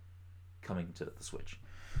game coming to the Switch,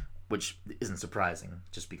 which isn't surprising,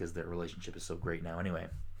 just because their relationship is so great now anyway.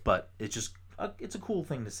 But it's a cool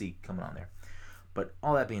thing to see coming on there. But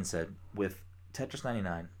all that being said, with Tetris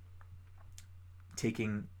 99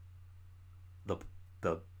 taking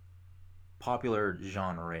the popular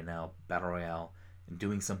genre right now, Battle Royale, and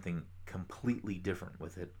doing something completely different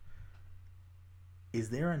with it, is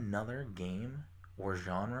there another game or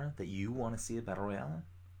genre that you want to see a Battle Royale in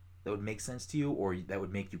that would make sense to you, or that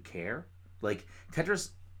would make you care? Like, Tetris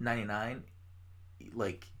 99,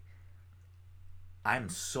 like, I'm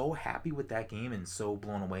so happy with that game and so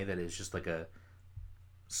blown away that it's just like a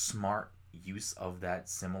smart use of that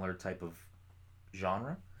similar type of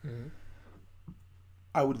genre. Mm-hmm.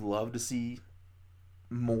 I would love to see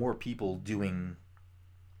more people doing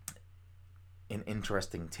an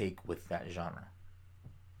interesting take with that genre.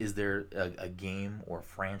 Is there a game or a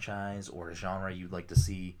franchise or a genre you'd like to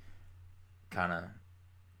see kind of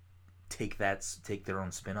take their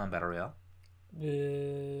own spin on Battle Royale?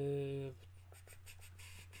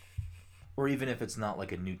 Or even if it's not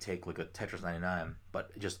like a new take, like a Tetris 99,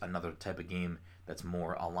 but just another type of game that's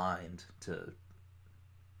more aligned to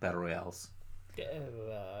Battle Royales.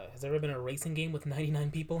 Has there ever been a racing game with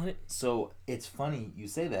 99 people in it? So it's funny you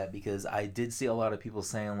say that because I did see a lot of people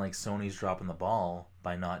saying like Sony's dropping the ball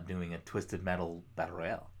by not doing a Twisted Metal Battle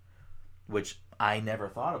Royale, which I never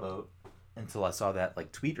thought about until I saw that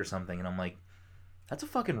like tweet or something, and I'm like, that's a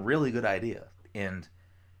fucking really good idea. And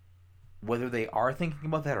whether they are thinking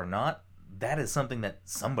about that or not, that is something that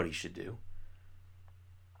somebody should do.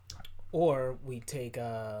 Or we take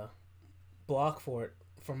Block Fort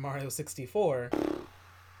from Mario 64,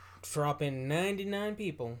 drop in 99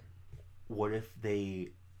 people. What if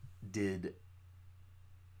they did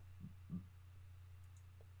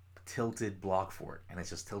Tilted Block Fort, and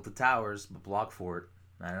it's just Tilted Towers, but Block Fort,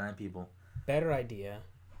 99 people. Better idea.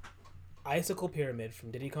 Icicle Pyramid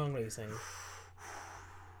from Diddy Kong Racing.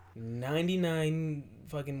 99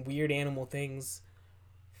 fucking weird animal things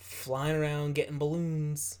flying around getting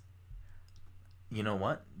balloons. You know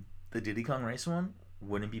what? The Diddy Kong Racing one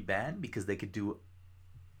wouldn't be bad because they could do,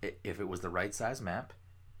 if it was the right size map,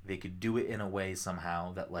 they could do it in a way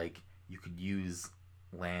somehow that like you could use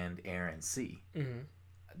land, air, and sea. Mm-hmm.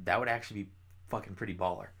 That would actually be fucking pretty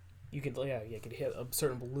baller. You could you could hit a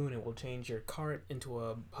certain balloon, it will change your cart into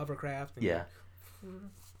a hovercraft. And yeah.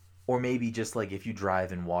 Or maybe just like if you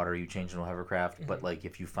drive in water, you change into a hovercraft. Mm-hmm. But like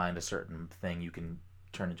if you find a certain thing, you can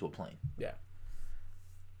turn into a plane. Yeah.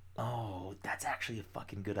 Oh, that's actually a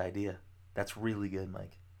fucking good idea. That's really good,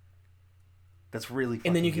 Mike. That's really fucking good.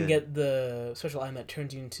 And then you can get the special item that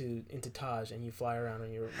turns you into Taj, and you fly around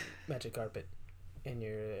on your magic carpet, and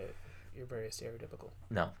you're very stereotypical.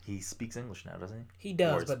 No, he speaks English now, doesn't he? He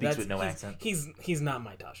does, or but speaks with no accent. He's not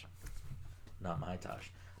my Taj. Not my Taj.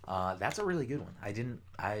 That's a really good one.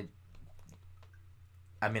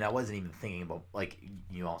 I mean, I wasn't even thinking about, like,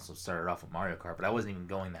 you also started off with Mario Kart, but I wasn't even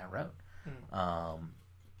going that route.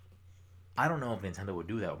 I don't know if Nintendo would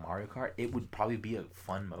do that with Mario Kart. It would probably be a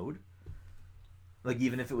fun mode. Like,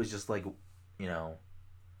 even if it was just, like, you know,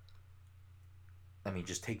 I mean,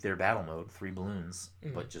 just take their battle mode, 3 balloons,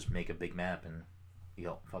 but just make a big map and, you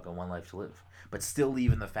know, fucking one life to live. But still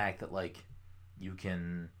leave in the fact that, like, you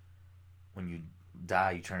can, when you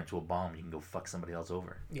die, you turn into a bomb, you can go fuck somebody else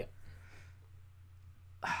over. Yeah.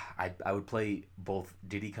 I would play both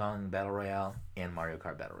Diddy Kong Battle Royale and Mario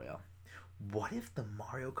Kart Battle Royale. What if the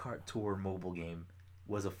Mario Kart Tour mobile game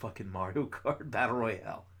was a fucking Mario Kart Battle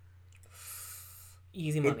Royale?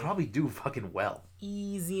 Easy money. It'd probably do fucking well.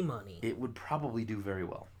 Easy money. It would probably do very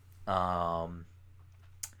well.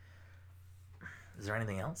 Is there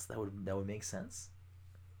anything else that would make sense?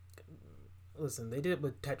 Listen, they did it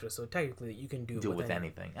with Tetris, so technically you can do it with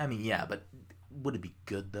anything. I mean, yeah, but would it be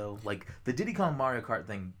good though? Like the Diddy Kong Mario Kart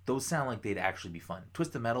thing, those sound like they'd actually be fun.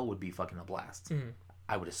 Twisted Metal would be fucking a blast. Mm-hmm.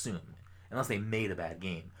 I would assume, unless they made a bad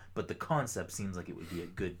game. But the concept seems like it would be a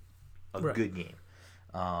good game.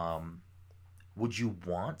 Would you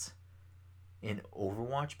want an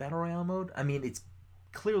Overwatch Battle Royale mode? I mean, it's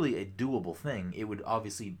clearly a doable thing. It would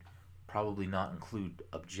obviously probably not include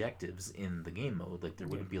objectives in the game mode. Like there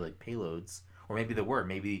wouldn't be like payloads, or maybe there were.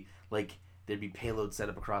 Maybe like there'd be payloads set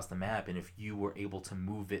up across the map, and if you were able to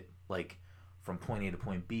move it like from point A to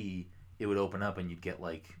point B, it would open up and you'd get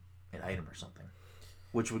like an item or something,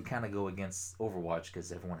 which would kind of go against Overwatch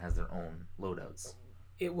because everyone has their own loadouts.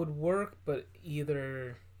 It would work, but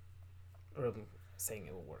or I'm saying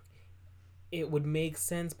it would work. It would make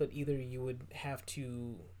sense, but either you would have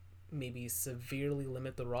to maybe severely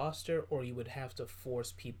limit the roster, or you would have to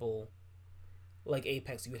force people, like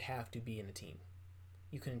Apex, you would have to be in a team.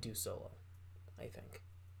 You couldn't do solo, I think.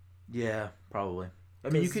 Yeah, probably. I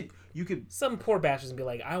mean, you could. Some poor bastards and be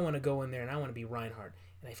like, I want to go in there and I want to be Reinhardt,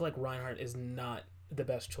 and I feel like Reinhardt is not the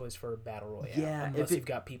best choice for a battle royale. Yeah, unless you've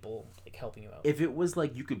got people like helping you out. If it was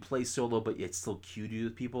like you could play solo, but it's still queued you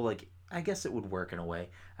with people, like I guess it would work in a way.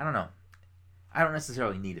 I don't know. I don't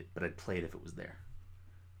necessarily need it, but I'd play it if it was there.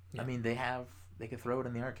 Yeah. I mean, they could throw it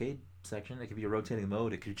in the arcade section. It could be a rotating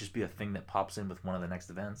mode. It could just be a thing that pops in with one of the next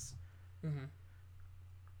events. Mm-hmm.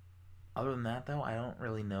 Other than that, though, I don't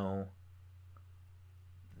really know.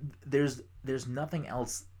 There's nothing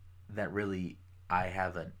else that really I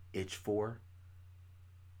have an itch for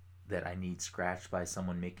that I need scratched by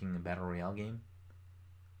someone making a Battle Royale game.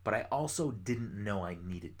 But I also didn't know I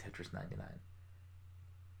needed Tetris 99.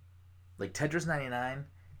 Like, Tetris 99,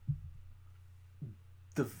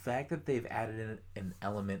 the fact that they've added in an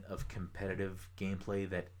element of competitive gameplay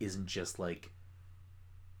that isn't just, like,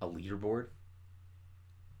 a leaderboard,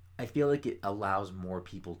 I feel like it allows more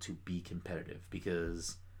people to be competitive.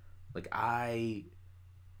 Because, like,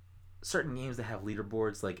 certain games that have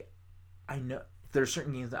leaderboards, like, I know there are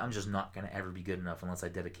certain games that I'm just not going to ever be good enough unless I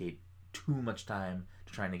dedicate too much time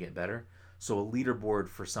to trying to get better. So a leaderboard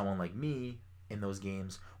for someone like me in those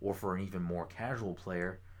games, or for an even more casual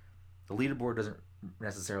player, the leaderboard doesn't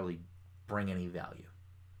necessarily bring any value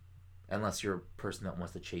unless you're a person that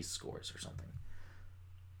wants to chase scores or something.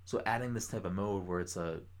 So adding this type of mode where it's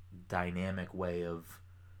a dynamic way of,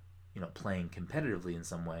 playing competitively in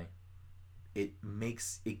some way, it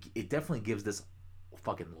definitely gives this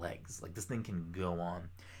fucking legs. Like, this thing can go on.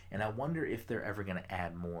 And I wonder if they're ever going to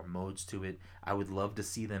add more modes to it. I would love to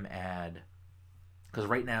see them add, because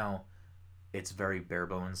right now it's very bare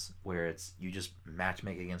bones, where it's you just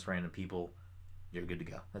matchmake against random people, you're good to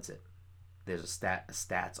go. That's it. There's a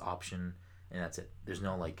stats option, and that's it. There's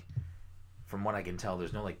no, like, from what I can tell,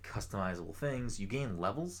 there's no, like, customizable things. You gain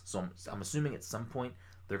levels, so I'm assuming at some point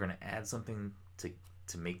they're going to add something to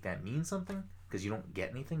make that mean something, because you don't get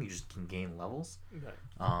anything, you just can gain levels. Okay.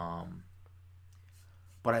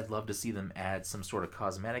 But I'd love to see them add some sort of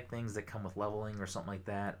cosmetic things that come with leveling or something like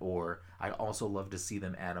that. Or I'd also love to see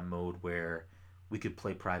them add a mode where we could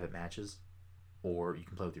play private matches, or you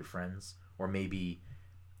can play with your friends, or maybe,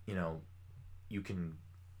 you can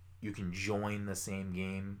join the same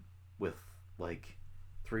game with, like,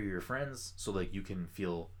 3 of your friends, so, like, you can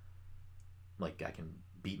feel like I can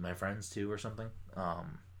beat my friends too or something.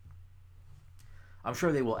 I'm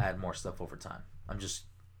sure they will add more stuff over time. I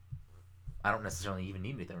don't necessarily even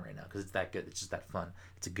need anything right now because it's that good. It's just that fun.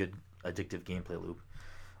 It's a good addictive gameplay loop.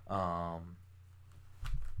 But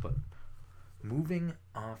moving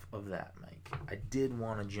off of that, Mike, I did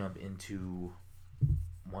want to jump into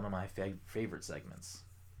one of my favorite segments,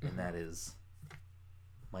 and that is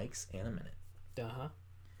Mike's in a minute. Uh-huh.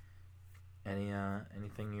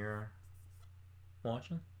 Anything you're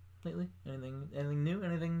watching lately? Anything new?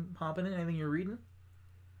 Anything popping in? Anything you're reading?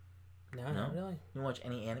 No, not really. You watch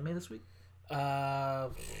any anime this week?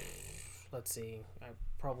 Let's see. I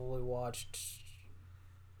probably watched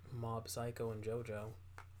Mob Psycho and JoJo.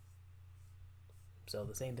 So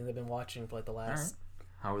the same thing I've been watching for like the last. All right.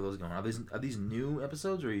 How are those going? Are these new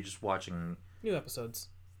episodes, or are you just watching new episodes?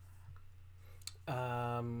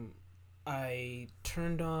 I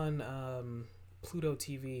turned on Pluto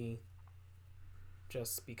TV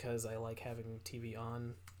just because I like having TV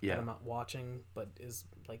on that I'm not watching, but is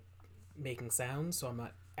like making sounds, so I'm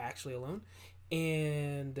not actually alone.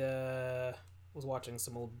 And was watching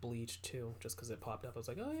some old Bleach too, just because it popped up. I was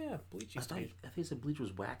like, oh yeah, Bleach used to be. I think you said Bleach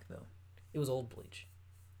was whack though. It was old Bleach.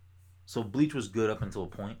 So Bleach was good up until a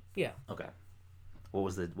point. Yeah. Okay. What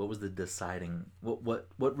was the deciding? What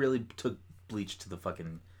really took Bleach to the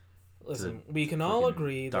fucking? Listen, we can all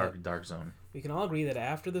agree dark zone. We can all agree that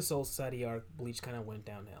after the Soul Society arc, Bleach kind of went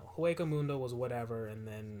downhill. Hueco Mundo was whatever, and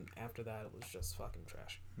then after that, it was just fucking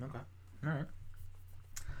trash. Okay. All right.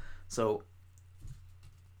 So,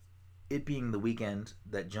 it being the weekend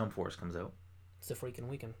that Jump Force comes out. It's a freaking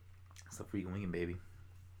weekend. It's a freaking weekend, baby.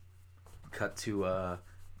 Cut to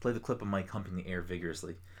play the clip of Mike humping the air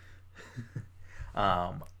vigorously.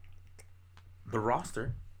 The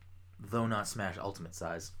roster, though not Smash Ultimate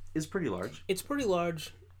size, is pretty large. It's pretty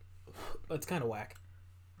large, but it's kind of whack.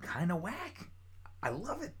 Kind of whack. I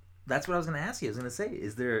love it. That's what I was going to ask you. I was going to say,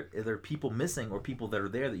 are there people missing or people that are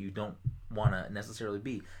there that you don't want to necessarily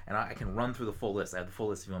be? And I can run through the full list. I have the full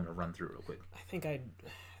list if you want me to run through it real quick. I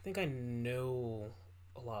think I know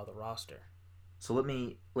a lot of the roster. So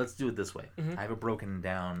let's do it this way. Mm-hmm. I have it broken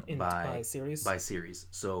down by series. By series.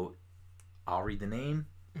 So I'll read the name.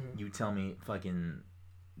 Mm-hmm. You tell me fucking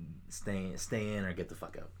stay in or get the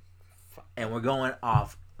fuck out. And we're going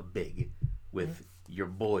off big with your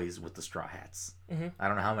boys with the straw hats. Mm-hmm. I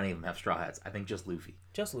don't know how many of them have straw hats. I think just Luffy.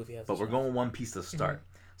 Just Luffy has. But we're going One Piece to start. Mm-hmm.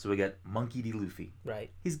 So we got Monkey D. Luffy. Right.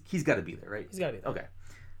 He's got to be there, right? He's got to be there. Okay.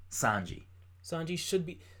 Sanji should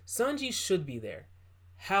be there.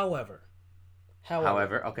 However,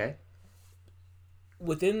 okay.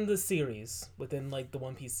 Within the series, within like the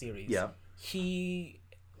One Piece series, yeah, he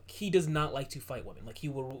does not like to fight women. Like he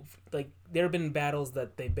will, like there have been battles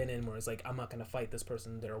that they've been in where it's like, I'm not gonna fight this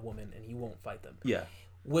person, they're a woman, and he won't fight them. Yeah.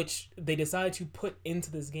 Which they decided to put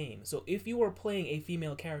into this game. So if you are playing a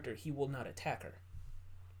female character, he will not attack her.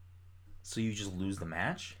 So you just lose the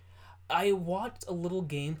match? I watched a little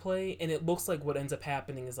gameplay, and it looks like what ends up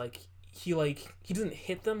happening is like he doesn't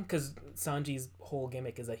hit them because Sanji's whole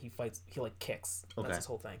gimmick is that he kicks. Okay. That's his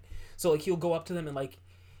whole thing. So like he'll go up to them and like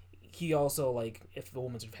he also like if the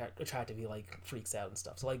woman's attractive, he like freaks out and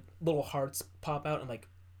stuff. So like little hearts pop out and like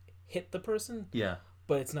hit the person. Yeah.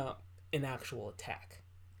 But it's not an actual attack.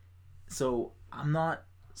 So I'm not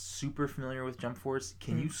super familiar with Jump Force.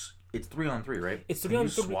 Can you? It's 3-on-3, right? It's 3-on-3. Can you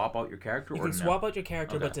swap out your character? You can swap out your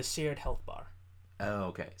character, but it's a shared health bar. Oh,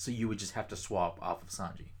 okay. So you would just have to swap off of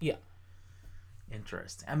Sanji. Yeah.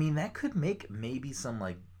 Interesting. I mean, that could make maybe some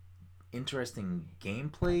like interesting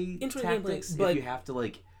gameplay Interesting tactics. gameplay, but if you have to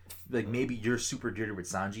like maybe you're super jittery with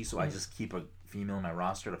Sanji, so I just keep a female in my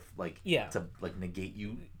roster to to negate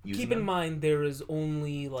you using keep in them. mind there is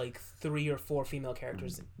only like 3 or 4 female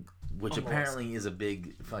characters. Which on the apparently is a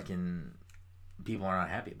big fucking... People are not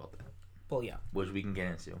happy about that. Well, yeah. Which we can get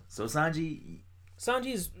into. So Sanji's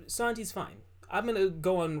fine. I'm gonna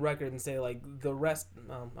go on record and say like the rest.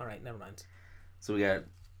 All right, never mind. So we got,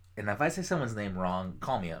 and if I say someone's name wrong,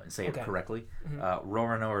 call me out and say it correctly.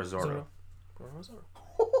 Roronoa Zoro. Zoro.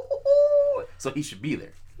 So he should be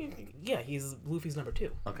there. Yeah, he's Luffy's number 2.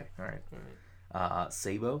 Okay, all right.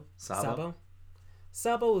 Sabo.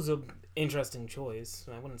 Sabo was an interesting choice.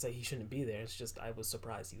 I wouldn't say he shouldn't be there. It's just I was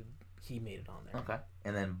surprised he made it on there. Okay,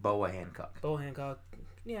 and then Boa Hancock.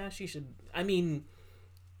 Yeah, she should. I mean,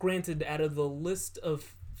 granted, out of the list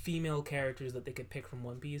of female characters that they could pick from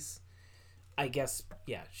One Piece, I guess,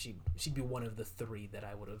 yeah, she'd be one of the 3 that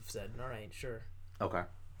I would have said, all right, sure. Okay.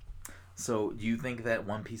 So, do you think that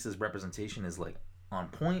One Piece's representation is, like, on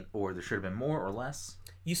point, or there should have been more or less?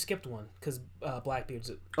 You skipped one, because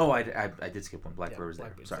Blackbeard's... Oh, I did skip one. Blackbeard was there.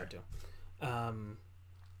 Blackbeard's Sorry. there, too.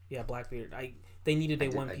 Yeah, Blackbeard. They needed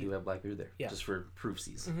One Piece... I do have Blackbeard there, just for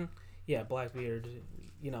proofsies. Mm-hmm. Yeah, Blackbeard,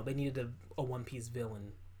 they needed a One Piece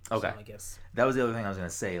villain. Okay. So I guess. That was the other thing I was going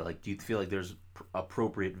to say. Like, do you feel like there's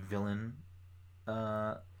appropriate villain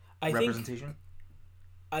representation?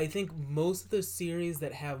 I think most of the series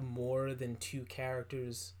that have more than 2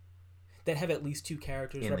 characters, that have at least 2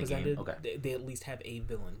 characters in represented, the game? Okay. they at least have a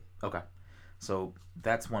villain. Okay. So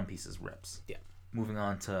that's One Piece's reps. Yeah. Moving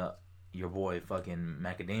on to your boy fucking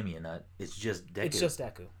Macadamia Nut. It's just Deku. It's just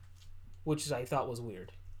Deku. Which I thought was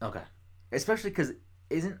weird. Okay. Especially because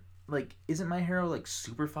isn't My Hero like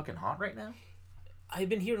super fucking hot right now? I've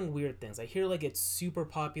been hearing weird things. I hear like it's super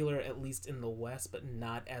popular, at least in the West, but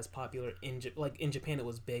not as popular in Japan. It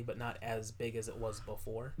was big, but not as big as it was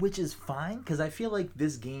before. Which is fine, because I feel like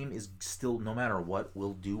this game is still, no matter what,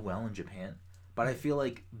 will do well in Japan. But I feel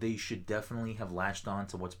like they should definitely have latched on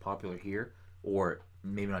to what's popular here, or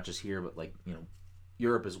maybe not just here, but like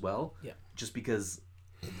Europe as well. Yeah. Just because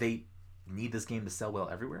they need this game to sell well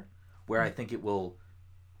everywhere. Where I think it will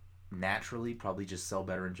naturally probably just sell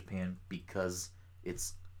better in Japan because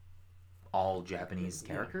it's all Japanese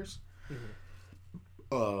characters.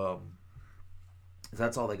 Mm-hmm.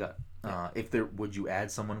 That's all they got. Would you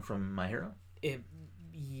add someone from My Hero?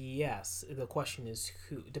 Yes. The question is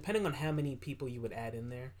who. Depending on how many people you would add in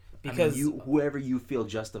there, because whoever you feel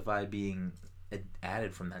justified being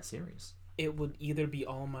added from that series. It would either be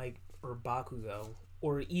All Might or Bakugo,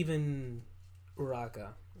 or even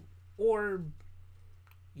Uraka, or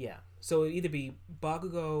so it'd either be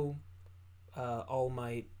Bakugo, All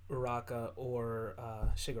Might, Uraka, or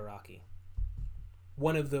Shigaraki.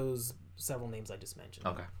 One of those several names I just mentioned.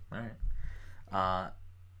 Okay, all right.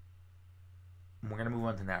 We're gonna move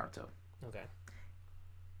on to Naruto. Okay.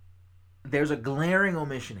 There's a glaring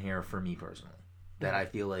omission here for me personally that I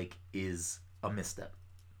feel like is a misstep.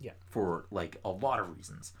 Yeah. For like a lot of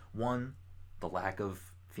reasons. One, the lack of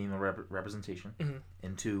female representation,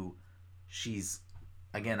 and 2, she's,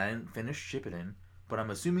 again, I didn't finish Shippuden, but I'm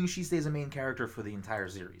assuming she stays a main character for the entire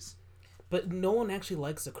series. But no one actually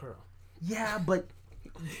likes Sakura. Yeah, but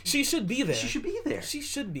she should be there. She should be there. She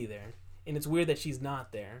should be there. And it's weird that she's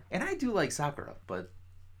not there. And I do like Sakura, but...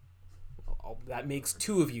 Oh, that makes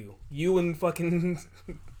 2 of you. You and fucking...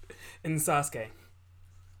 and Sasuke.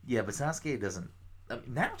 Yeah, but Sasuke doesn't...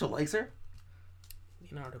 Naruto likes her.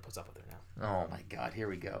 Naruto puts up with her now. Oh my god, here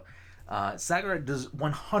we go. Sakura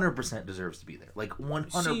 100% deserves to be there. Like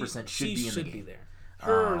 100% should be in the game. She should be there.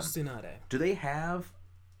 Her Tsunade. Do they have?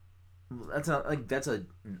 That's not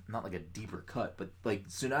like a deeper cut, but like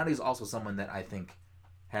Tsunade is also someone that I think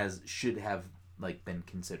should have like been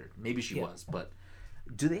considered. Maybe she was, but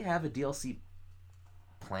do they have a DLC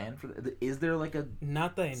plan for that? Is there like a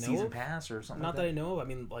not that I know season pass or something? Not that I know of. I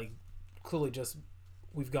mean, like clearly just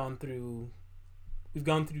we've gone through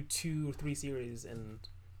 2 or 3 series, and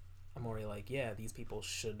I'm already like, yeah, these people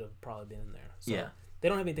should have probably been in there. So they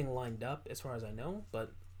don't have anything lined up as far as I know,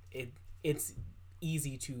 but it's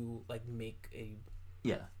easy to like make a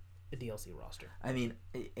DLC roster. I mean,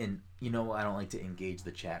 and I don't like to engage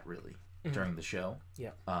the chat really during the show.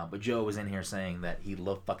 Yeah. But Joe was in here saying that he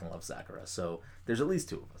fucking loves Sakura, so there's at least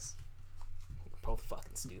 2 of us. We're both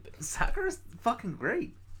fucking stupid. Sakura's fucking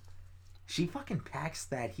great. She fucking packs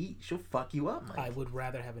that heat. She'll fuck you up, Mike. I would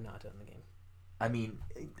rather have Hinata in the game. I mean,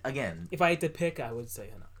 again... If I had to pick, I would say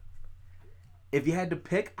Hinata. If you had to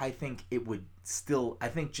pick, I think it would still... I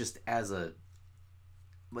think just as a...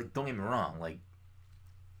 Like, don't get me wrong. Like,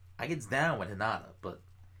 I get down with Hinata, but...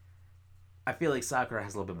 I feel like Sakura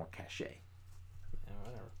has a little bit more cachet, Yeah,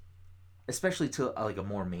 whatever. especially to like a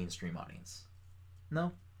more mainstream audience.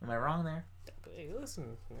 No, am I wrong there? But, hey,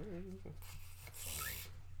 listen.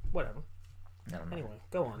 Whatever. I don't know. Anyway,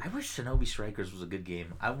 go on. I wish Shinobi Strikers was a good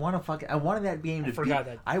game. I wanted that game to be.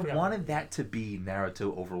 I wanted that to be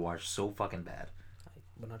Naruto Overwatch so fucking bad.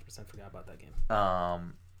 I 100% forgot about that game.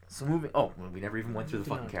 So moving. Oh, we never even went through the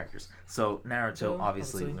fucking characters. So Naruto,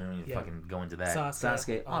 obviously, we don't need to fucking go into that.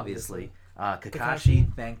 Sasuke, obviously.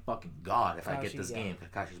 Kakashi, thank fucking God if I get this game.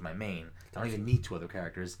 Kakashi's my main. I don't even need two other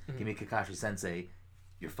characters. Give me Kakashi Sensei.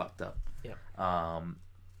 You're fucked up. Yeah.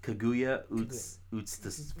 Kaguya,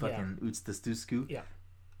 Utsutsuki. Yeah.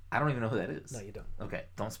 I don't even know who that is. No, you don't. Okay,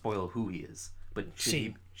 don't spoil who he is. But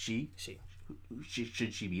should she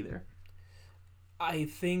be there? I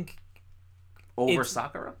think over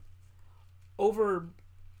Sakura?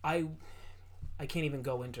 I can't even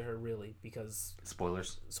go into her really because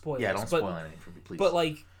spoilers. Yeah, don't spoil anything for me, please. But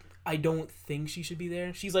like, I don't think she should be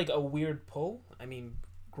there. She's like a weird pull. I mean,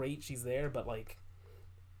 great, she's there, but like,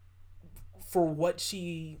 for what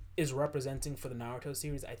she is representing for the Naruto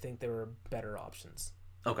series, I think there are better options.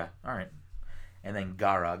 Okay, all right. And then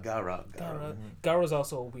Gaara. Gaara's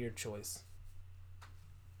also a weird choice.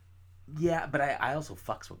 Yeah, but I also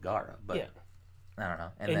fucks with Gaara, but yeah. I don't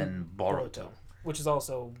know. And then Boruto, which is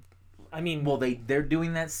also, I mean, well, they're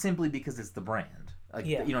doing that simply because it's the brand. Like,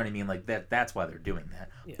 you know what I mean? Like that's why they're doing that.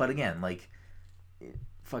 Yeah. But again, like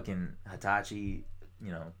fucking Hitachi,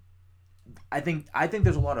 you know, I think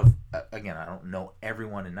there's a lot of again, I don't know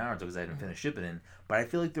everyone in Naruto because I didn't finish Shippuden, but I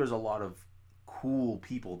feel like there's a lot of cool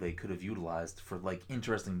people they could have utilized for like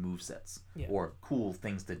interesting movesets or cool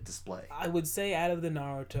things to display. I would say out of the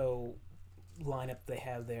Naruto lineup they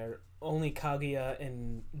have there, only Kaguya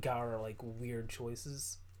and Gaara are like weird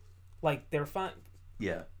choices. Like they're fine.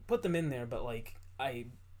 Yeah. Put them in there, but like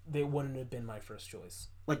they wouldn't have been my first choice.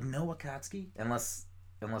 Like no Akatsuki, unless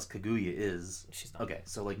Kaguya is. She's not. Okay,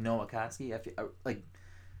 so like no Akatsuki, I feel, like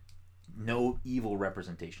no evil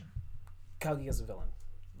representation. Kaguya's a villain.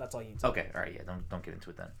 That's all you need to Okay, all right, yeah, don't get into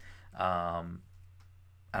it then. I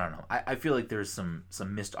don't know. I feel like there's some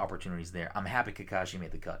missed opportunities there. I'm happy Kakashi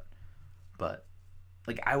made the cut, but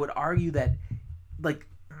like I would argue that like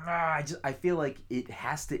I feel like it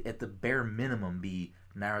has to at the bare minimum be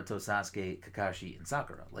Naruto, Sasuke, Kakashi, and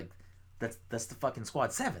Sakura. Like that's the fucking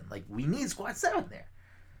Squad 7. Like we need Squad 7 there.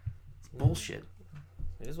 It's bullshit.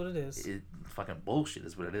 It is what it is. Fucking bullshit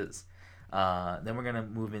is what it is. Then we're gonna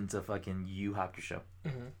move into fucking Yu Hakusho,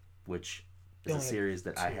 which is a series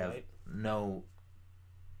that I have no.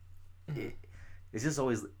 It's just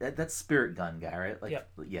always that's Spirit Gun guy, right? Like,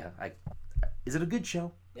 yeah. Is it a good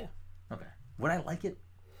show? Yeah. Okay. Would I like it?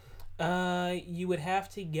 You would have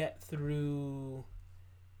to get through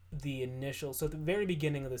the initial. So at the very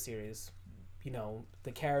beginning of the series, you know,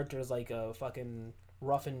 the character is like a fucking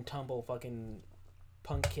rough and tumble fucking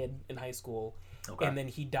punk kid in high school. Okay. And then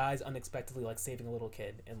he dies unexpectedly, like saving a little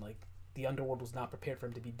kid, and like the underworld was not prepared for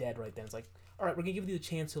him to be dead right then. It's like, all right, we're gonna give you the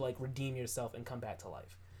chance to like redeem yourself and come back to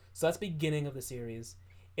life. So that's the beginning of the series,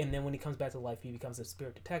 and then when he comes back to life, he becomes a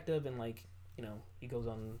spirit detective, and like, you know, he goes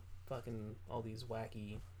on fucking all these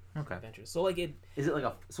wacky adventures. So like is it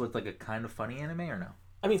like it's like a kind of funny anime or no?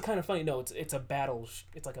 I mean, it's kind of funny. No, it's a battle.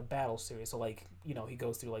 It's like a battle series. So like, you know, he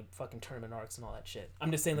goes through like fucking tournament arcs and all that shit.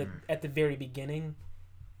 I'm just saying that at the very beginning,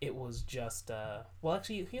 it was just well,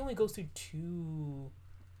 actually, he only goes through 3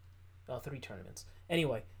 tournaments.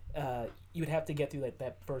 Anyway, you would have to get through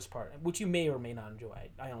that first part, which you may or may not enjoy.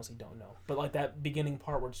 I honestly don't know. But like that beginning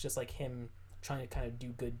part where it's just like him trying to kind of do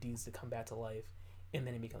good deeds to come back to life, and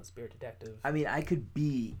then he becomes spirit detective. I mean, I could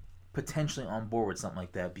be potentially on board with something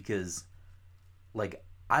like that because, like,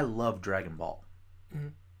 I love Dragon Ball.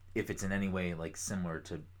 If it's in any way like similar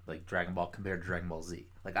to like Dragon Ball compared to Dragon Ball Z,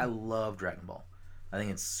 like I love Dragon Ball. I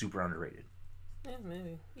think it's super underrated. Yeah,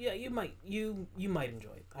 maybe. Yeah, you might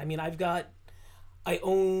enjoy it. I mean, I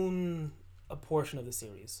own a portion of the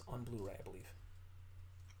series on Blu-ray, I believe.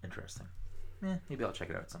 Interesting. Maybe I'll check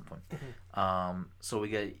it out at some point. So we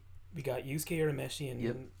got Yusuke Urameshi and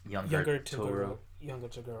younger Toguro. Younger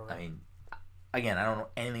Toguro. I mean, again, I don't know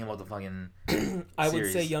anything about the fucking I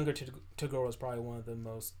would say younger Toguro is probably one of the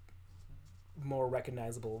more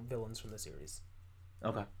recognizable villains from the series.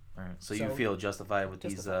 Okay. All right. So you feel justified with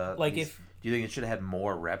these? Like do you think it should have had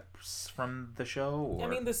more reps from the show? Or? I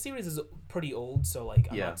mean, the series is pretty old, so like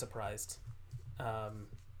I'm not surprised.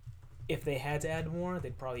 If they had to add more,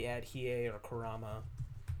 they'd probably add Hiei or Kurama,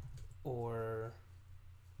 or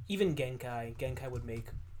even Genkai. Genkai would make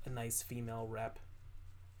a nice female rep.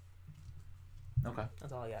 Okay.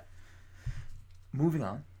 That's all I got. Moving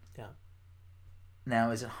on. Yeah.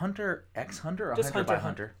 Now, is it Hunter x Hunter or Just Hunter by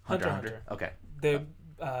Hunter, Hunter? Hunter. Okay. They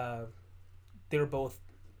they're both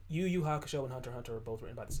Yu Yu Hakusho and Hunter x Hunter are both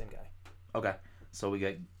written by the same guy. Okay. So we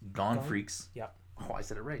got Gone Freaks. Yep. Oh, I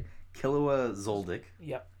said it right. Killua Zoldyck.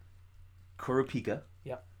 Yep. Kurapika.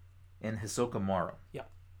 Yep. And Hisoka Maro. Yep.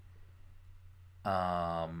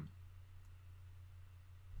 Again,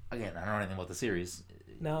 I don't know anything about the series.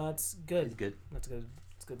 No, that's good. It's good. That's good.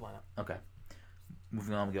 It's a good lineup. Okay.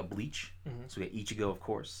 Moving on, we got Bleach. Mm-hmm. So we got Ichigo, of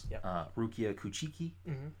course. Yep. Rukia Kuchiki.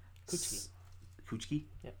 Mm-hmm. Kuchiki. Kuchiki?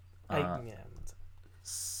 Yep.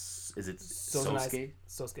 Is it Sosuke?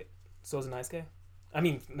 Sosuke? I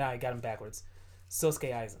mean, I got him backwards.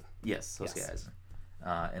 Sosuke Aizen. Yes, Sosuke Aizen.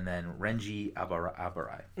 And then Renji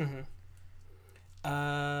Abarai. Mm-hmm.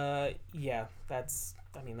 Yeah, that's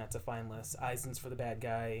a fine list. Aizen's for the bad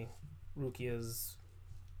guy. Rukia's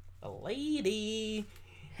a lady.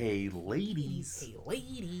 Hey, ladies. Hey,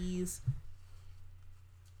 ladies.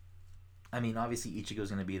 I mean, obviously Ichigo's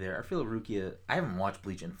gonna be there. I feel Rukia. I haven't watched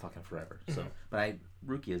Bleach in fucking forever, so but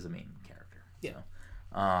Rukia is the main character. Yeah.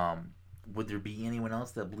 So. Would there be anyone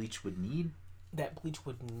else that Bleach would need? That Bleach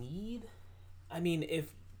would need? I mean,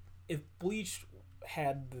 if Bleach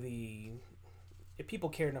had if people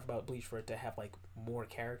cared enough about Bleach for it to have like more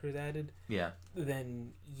characters added, yeah,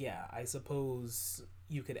 then yeah, I suppose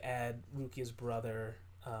you could add Rukia's brother,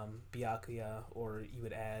 Byakuya, or you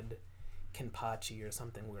would add Kenpachi or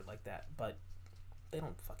something weird like that. But they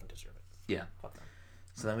don't fucking deserve it. Yeah. Fuck them.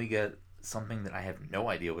 So then we get something that I have no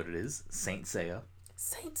idea what it is. Saint Seiya.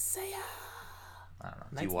 Saint Seiya. I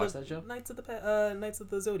don't know. Do you watch that show? Knights of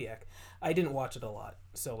the Zodiac. I didn't watch it a lot,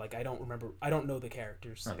 so like I don't remember. I don't know the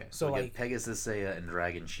characters. Okay, so we like get Pegasus Seiya and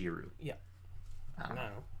Dragon Shiru. Yeah. I don't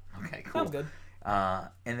know. Okay, cool. Sounds good.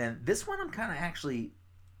 And then this one, I'm kind of actually.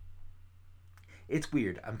 It's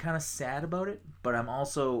weird. I'm kind of sad about it, but I'm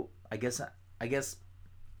also, I guess,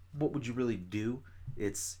 what would you really do?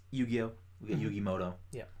 It's Yu-Gi-Oh. We got Yugi Moto.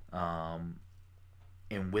 Yeah.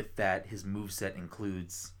 And with that, his moveset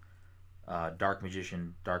includes Dark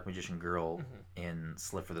Magician Girl, and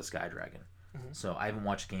Slipher the Sky Dragon. So I haven't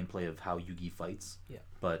watched gameplay of how Yugi fights. Yeah.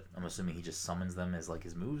 But I'm assuming he just summons them as like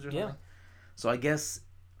his moves or Yeah. something. So I guess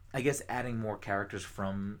adding more characters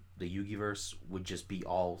from the Yugiverse would just be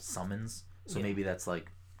all summons. So maybe that's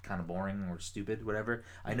like kind of boring or stupid, whatever.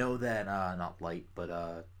 I know that not Light,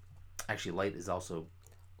 but actually Light is also.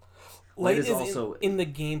 Light is also in the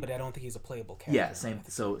game, but I don't think he's a playable character. Yeah, same.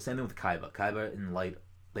 So same thing with Kaiba. Kaiba and Light,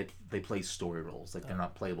 they play story roles. Like they're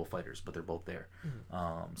not playable fighters, but they're both there.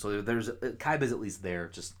 So there's Kaiba's at least there,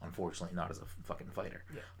 just unfortunately not as a fucking fighter.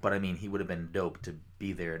 Yeah. But I mean, he would have been dope to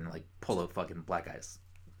be there and like pull out fucking Black Eyes.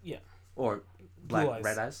 Yeah. Or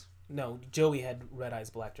Red Eyes. No, Joey had Red Eyes,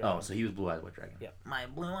 Black Dragon. Oh, so he was Blue Eyes, White Dragon. Yeah. My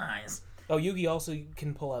blue eyes. Oh, Yugi also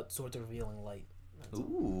can pull out Swords of Revealing Light.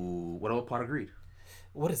 Ooh, what about Pot of Greed?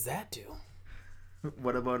 What does that do?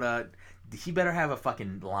 What about he better have a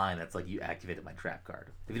fucking line that's like, you activated my trap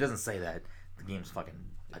card. If he doesn't say that, the game's fucking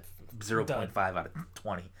 0.5 out of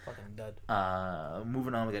 20. Fucking dud.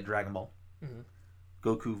 Moving on, we got Dragon Ball.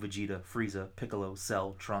 Goku, Vegeta, Frieza, Piccolo,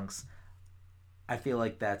 Cell, Trunks. I feel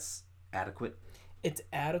like that's adequate. It's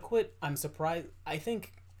adequate. I'm surprised. I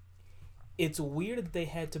think it's weird that they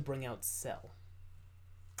had to bring out Cell.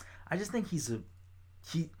 I just think he's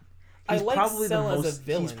I like probably Cell the most, as a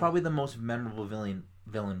villain. He's probably the most memorable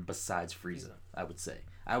villain besides Frieza, I would say.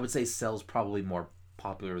 I would say Cell's probably more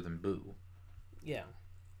popular than Boo. Yeah.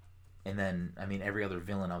 And then, I mean, every other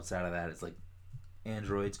villain outside of that is like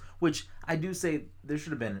androids, which I do say there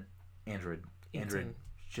should have been Android. 18. Android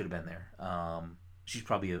should have been there. She's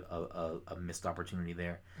probably a missed opportunity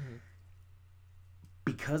there.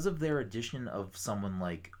 Because of their addition of someone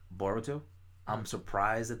like Boruto, I'm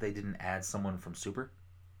surprised that they didn't add someone from Super.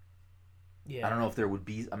 Yeah. I don't know if there would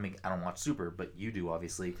be. I mean, I don't watch Super, but you do,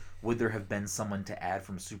 obviously. Would there have been someone to add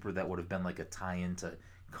from Super that would have been like a tie-in to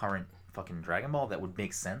current fucking Dragon Ball that would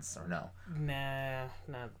make sense, or no? Nah,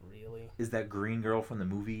 not really. Is that green girl from the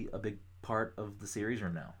movie a big part of the series, or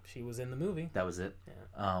no? She was in the movie. That was it?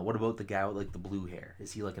 Yeah. What about the guy with like the blue hair?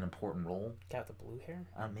 Is he like an important role? Guy with the blue hair?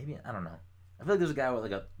 Maybe, I don't know. I feel like there's a guy with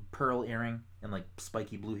like a pearl earring and like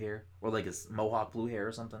spiky blue hair, or like a mohawk blue hair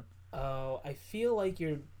or something. Oh, I feel like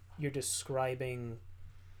you're describing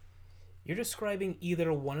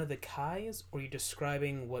either one of the Kais, or you're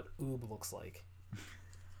describing what Oob looks like.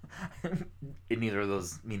 Neither of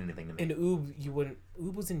those mean anything to me. In Oob,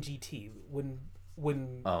 Oob was in GT. When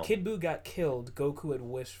Kid Buu got killed, Goku had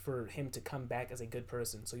wished for him to come back as a good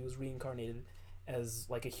person, so he was reincarnated as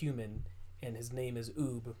like a human, and his name is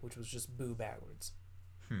Oob, which was just Boo backwards.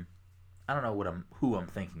 I don't know who I'm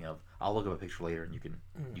thinking of. I'll look up a picture later, and you can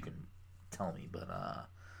tell me. But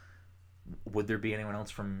would there be anyone else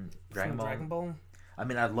from Dragon From Ball? Dragon Ball? I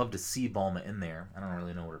mean, I'd love to see Bulma in there. I don't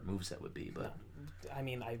really know what her moveset would be, but No. I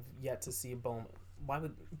mean, I've yet to see Bulma. Why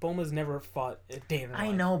would Bulma's never fought a day in her I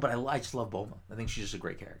life. know, but I just love Bulma. I think she's just a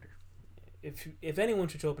great character. If anyone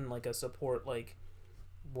should show up in like a support, like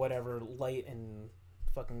whatever Light and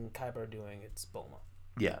fucking Kaiba are doing, it's Bulma.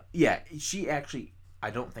 Yeah. She actually, I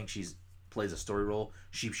don't think she's plays a story role.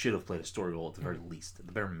 She should have played a story role at the very least, at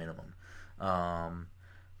the bare minimum.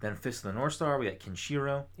 Then Fist of the North Star, we got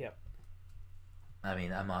Kenshiro. Yep. I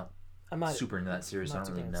mean, I'm not super into that series. I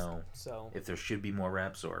don't really know So if there should be more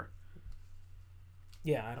reps or.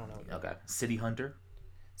 yeah, I don't know. Okay, City Hunter.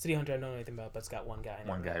 City Hunter, I don't know anything about, but it's got one guy.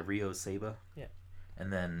 One guy, Ryo Seba. Yeah.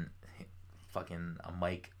 And then, fucking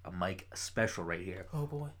a Mike special right here. Oh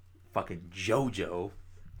boy. Fucking JoJo.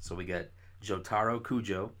 So we got Jotaro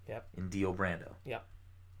Kujo. Yep. And Dio Brando. Yep.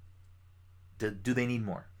 Do they need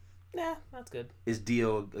more? Nah, that's good. Is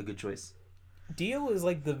Dio a good choice? Dio is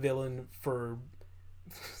like the villain for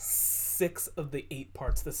 6 of the 8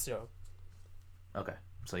 parts of the show. Okay,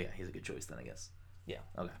 so yeah, he's a good choice then, I guess. Yeah.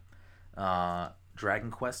 Okay.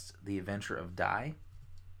 Dragon Quest: The Adventure of Dai.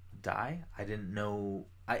 Dai? I didn't know.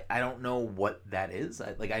 I don't know what that is.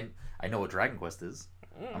 I know what Dragon Quest is.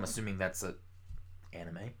 I'm assuming that's a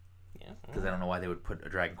anime. Yeah. Because I don't know why they would put a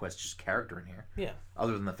Dragon Quest just character in here. Yeah.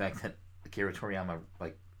 Other than the fact that Akira Toriyama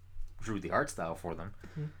drew the art style for them.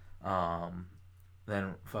 Mm-hmm.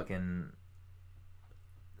 Then fucking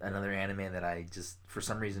another anime that I just for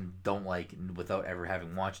some reason don't like without ever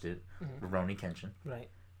having watched it. Rurouni Kenshin. Right.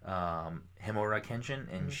 Himura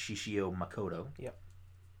Kenshin and Shishio Makoto. Yep.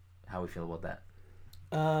 How we feel about that?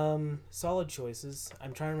 Solid choices.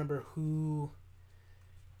 I'm trying to remember who.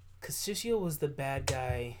 Cause Shishio was the bad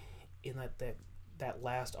guy in that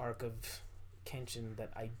last arc of Kenshin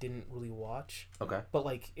that I didn't really watch. Okay. But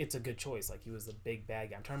like, it's a good choice. Like, he was the big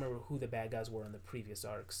bad guy. I'm trying to remember who the bad guys were in the previous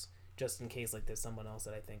arcs, just in case like there's someone else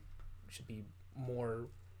that I think should be more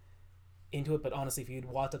into it. But honestly, if you'd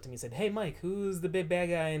walked up to me and said, "Hey, Mike, who's the big bad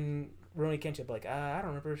guy in Rurouni Kenshin?" I'd be like, I don't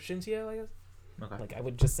remember. Shinsuke, I guess. Okay. Like, I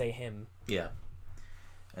would just say him. Yeah.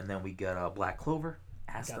 And then we got Black Clover,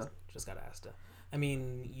 Asta. Just got Asta. I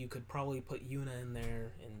mean, you could probably put Yuna in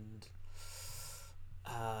there, and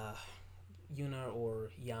Yuna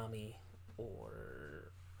or Yami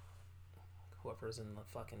or whoever's in the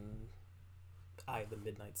fucking Eye of the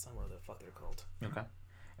Midnight Sun, whatever the fuck they're called. Okay.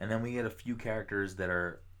 And then we get a few characters that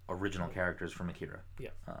are original characters from Akira. Yeah.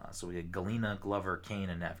 So we had Galena, Glover, Kane,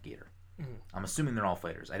 and Navigator. Mm-hmm. I'm assuming they're all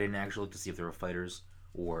fighters. I didn't actually look to see if they were fighters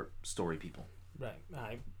or story people. Right.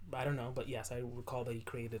 I don't know, but yes, I recall that he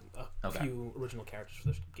created a few original characters for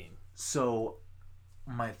this game. So,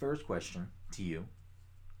 my first question to you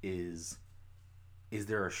is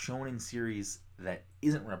there a shonen series that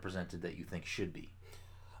isn't represented that you think should be?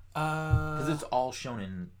 Because it's all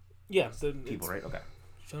shonen people, right? Okay.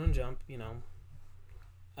 Shonen Jump, you know.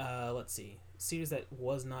 Let's see. Series that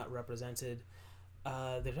was not represented.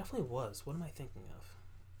 There definitely was. What am I thinking of?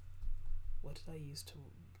 What did I used to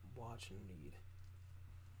watch and read?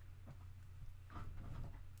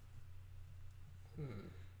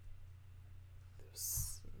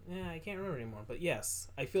 I can't remember anymore. But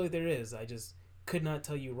yes, I feel like there is. I just could not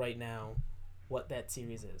tell you right now what that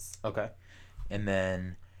series is. Okay. And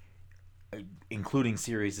then, including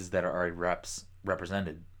series that are already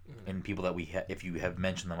represented, and people that if you have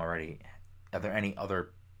mentioned them already, are there any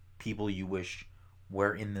other people you wish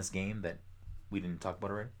were in this game that we didn't talk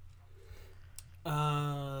about already?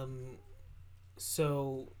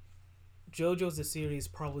 So JoJo's the series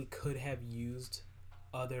probably could have used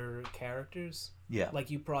other characters. Yeah.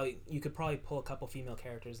 Like you could probably pull a couple female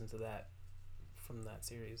characters into that from that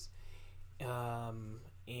series.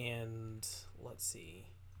 And let's see.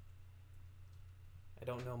 I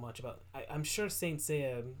don't know much about. I'm sure Saint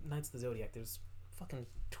Seiya, Knights of the Zodiac. There's fucking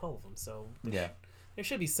 12 of them, so there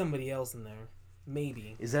should be somebody else in there.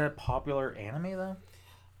 Maybe. Is that a popular anime though?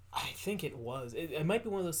 I think it was. It might be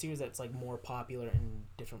one of those series that's like more popular in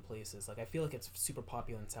different places. Like I feel like it's super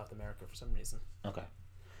popular in South America for some reason. Okay.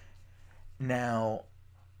 Now,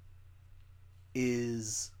 I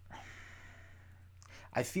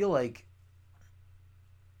feel like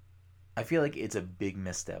it's a big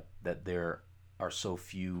misstep that there are so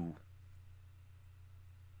few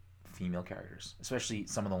female characters, especially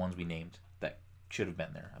some of the ones we named that should have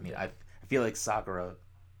been there. I mean, I feel like Sakura,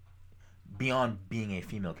 beyond being a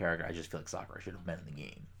female character, I just feel like Sakura should have been in the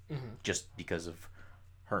game, just because of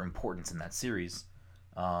her importance in that series.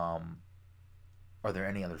 Are there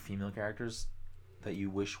any other female characters that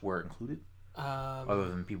you wish were included, other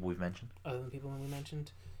than people we've mentioned? Other than people we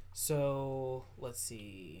mentioned. So let's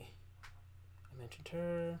see. mentioned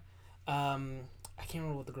her. I can't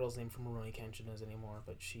remember what the girl's name from Rurouni Kenshin is anymore,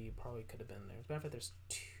 but she probably could have been there. As a matter of fact, there's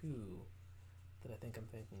two that I think I'm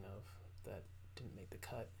thinking of that didn't make the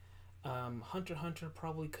cut. Hunter x Hunter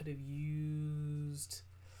probably could have used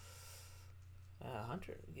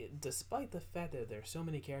Hunter. Despite the fact that there's so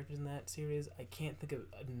many characters in that series, I can't think of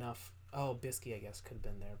enough. Oh, Bisky, I guess, could have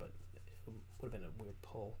been there, but it would have been a weird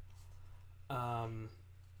pull.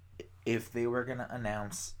 If they were gonna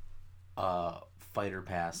announce Fighter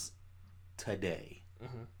Pass today,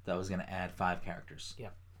 that was gonna add 5 characters. Yeah.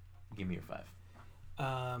 Give me your 5.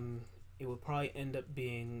 It would probably end up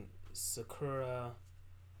being Sakura,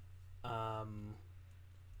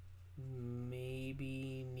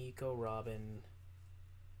 maybe Nico Robin,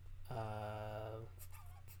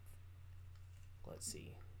 let's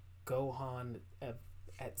see, Gohan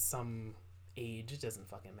at some age. It doesn't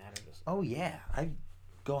fucking matter. Just Oh yeah,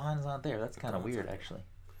 Gohan's not there. That's kind of weird, actually.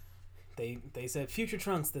 they said future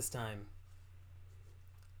Trunks this time.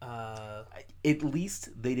 At least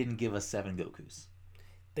they didn't give us 7 Gokus.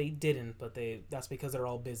 They didn't, but that's because they're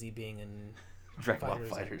all busy being in Dragon Ball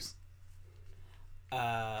Fighters.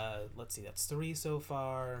 Let's see, that's 3 so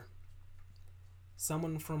far.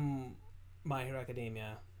 Someone from My Hero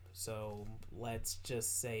Academia, so let's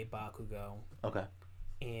just say Bakugo. Okay.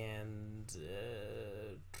 And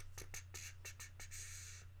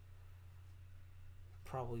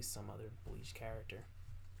probably some other Bleach character.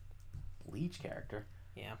 Bleach character?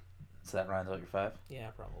 Yeah. So that rounds out your 5?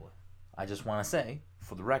 Yeah, probably. I just want to say,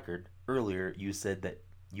 for the record, earlier you said that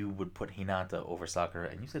you would put Hinata over Sakura,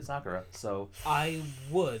 and you said Sakura, so... I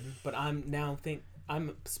would, but I'm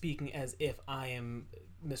speaking as if I am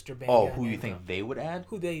Mr. Bandai. Oh, who you think they would add?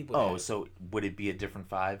 Who they would Oh, add. so would it be a different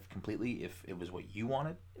 5 completely if it was what you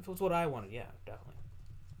wanted? If it was what I wanted, yeah, definitely.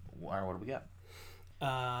 What do we got?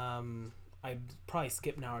 I'd probably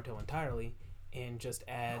skip Naruto entirely and just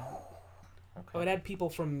add... Okay. I would add people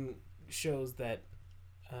from shows that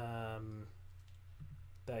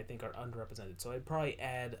that I think are underrepresented. So I'd probably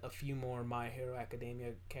add a few more My Hero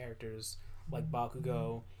Academia characters like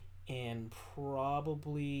Bakugo, and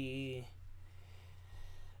probably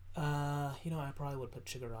I probably would put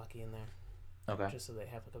Shigaraki in there. Okay. Just so they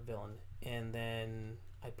have like a villain. And then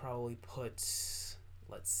I'd probably put,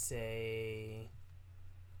 let's say,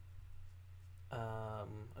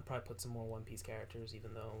 I'd probably put some more One Piece characters,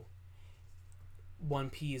 even though One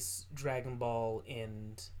Piece, Dragon Ball,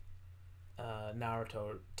 and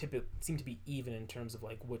Naruto seem to be even in terms of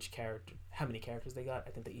like how many characters they got.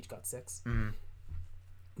 I think they each got 6. Mm-hmm.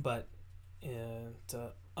 But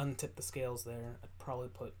to untip the scales there, I'd probably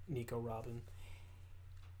put Nico Robin.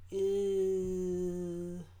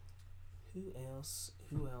 Who else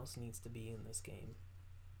needs to be in this game?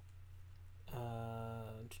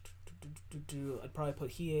 I'd probably put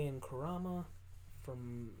Hiei and Kurama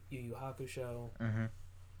from Yu Yu Hakusho. Mm-hmm.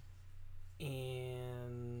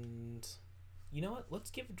 And you know what? Let's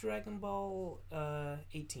give Dragon Ball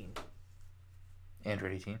 18.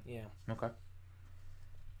 Android 18? Yeah. Okay.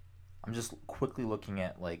 I'm just quickly looking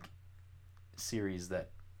at like series that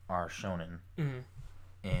are shonen,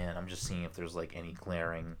 and I'm just seeing if there's like any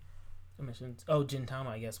glaring. Gintama,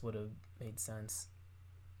 I guess, would have made sense.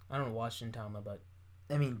 I don't watch Gintama, but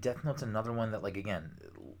I mean, Death Note's another one that, like, again,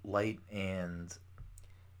 Light and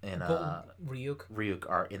Ryuk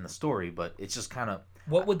are in the story, but it's just kind of...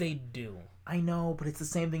 What would they do? I know, but it's the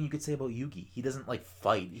same thing you could say about Yugi. He doesn't, like,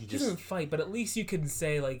 fight. He doesn't fight, but at least you can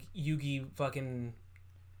say, like, Yugi fucking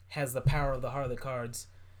has the power of the heart of the cards.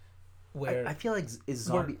 Where I feel like is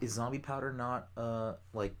Zombie Powder not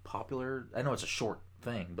like popular? I know it's a short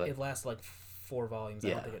thing, but it lasts like 4 volumes.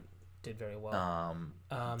 Yeah. I don't think it did very well.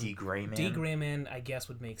 D Gray Man. D Gray Man, I guess,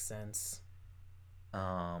 would make sense.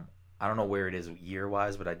 I don't know where it is year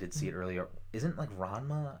wise, but I did see it earlier. Isn't like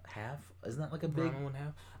Ranma half? Isn't that like a big? Ranma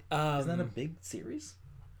 1/2. Isn't that a big series?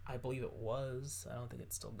 I believe it was. I don't think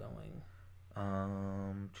it's still going.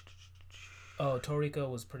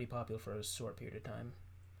 Toriko was pretty popular for a short period of time.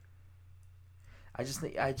 I just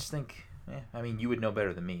think. I mean, you would know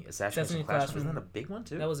better than me. Assassination Classroom, isn't that a big one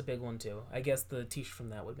too? That was a big one too. I guess the teacher from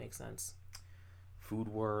that would make sense. Food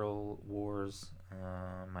World Wars,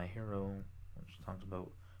 My Hero, which talks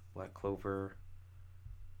about Black Clover.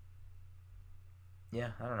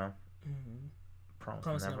 Yeah, I don't know. Mm-hmm.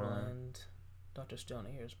 Promise Neverland. Dr. Stone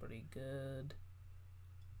here is pretty good.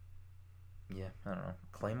 Yeah, I don't know.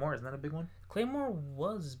 Claymore, isn't that a big one? Claymore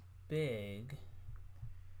was big.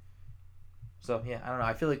 So yeah, I don't know.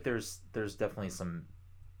 I feel like there's definitely some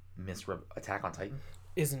Attack on Titan.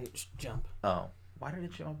 Isn't Jump? Oh, why did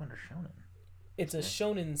it show up under Shonen? It's a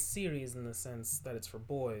shonen series in the sense that it's for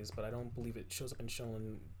boys, but I don't believe it shows up in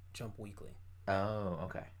Shonen Jump Weekly. Oh,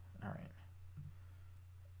 okay. All right.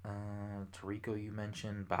 Toriko, you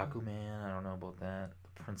mentioned Bakuman. I don't know about that.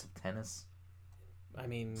 The Prince of Tennis, I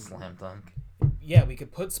mean, Slam Dunk, yeah, we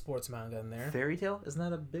could put sports manga in there. Fairy Tail. Isn't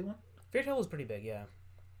that a big one? Fairy Tail was pretty big, yeah.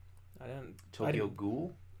 I Tokyo didn't.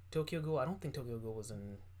 Ghoul. Tokyo Ghoul. I don't think Tokyo Ghoul was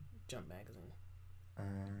in Jump magazine.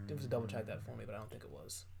 You have to double check that for me, but I don't think it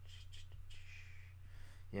was.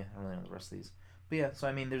 Yeah, I don't really know the rest of these. But yeah, so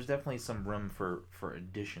I mean, there's definitely some room for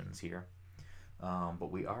additions here.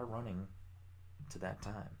 But we are running to that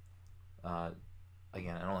time.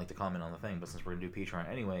 Again, I don't like to comment on the thing, but since we're gonna do Patreon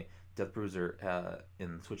anyway, Death Bruiser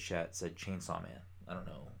in the Twitch chat said Chainsaw Man. I don't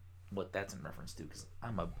know what that's in reference to because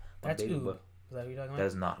I'm a That's baby, Oob. but Is that who you're talking that about?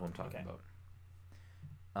 is not who I'm talking Okay.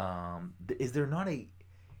 about. Is there not a,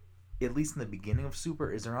 at least in the beginning of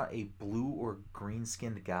Super, is there not a blue or green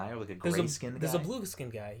skinned guy or like a gray skinned guy? There's a blue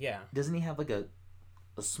skinned guy, yeah. Doesn't he have like a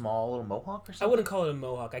small little mohawk or something? I wouldn't call it a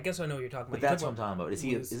mohawk. I guess I know what you're talking about. But You're that's what I'm talking talking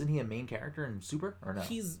about. Blues. Isn't he a main character in Super or no?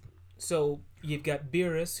 So you've got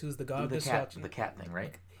Beerus, who's the god of destruction, the cat thing,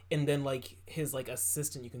 right? and then like his like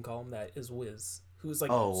assistant, you can call him that, is Wiz, who's like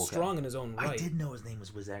Oh, okay. strong in his own right. I did know his name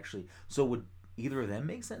was Wiz actually. So would either of them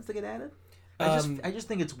make sense to get added? I just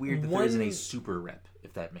think it's weird that there isn't a Super rep,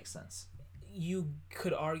 if that makes sense. You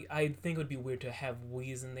could argue. I think it would be weird to have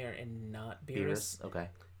Wiz in there and not Beerus. Okay.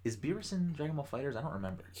 Is Beerus in Dragon Ball Fighters? I don't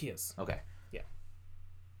remember. He is. Okay.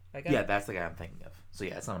 That guy? Yeah, that's the guy I'm thinking of. So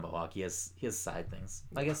yeah, it's not a mohawk. He has side things.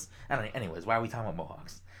 I guess. I don't know. Anyways, why are we talking about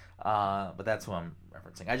mohawks? But that's who I'm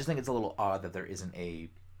referencing. I just think it's a little odd that there isn't a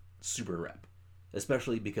Super rep,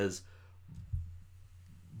 especially because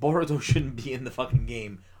Boruto shouldn't be in the fucking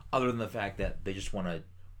game, other than the fact that they just want to.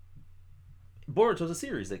 Boruto's a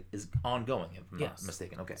series that is ongoing, if I'm not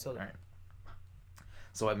mistaken. Okay, So- all right.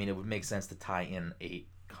 So I mean, it would make sense to tie in a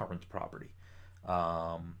current property.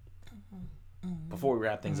 Before we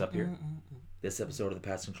wrap things up here, this episode of the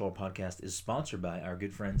Pass Controller Podcast is sponsored by our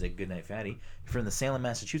good friends at Goodnight Fatty. If you're in the Salem,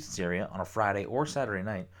 Massachusetts area on a Friday or Saturday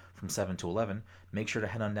night from 7 to 11, make sure to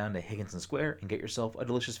head on down to Higginson Square and get yourself a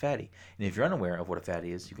delicious fatty. And if you're unaware of what a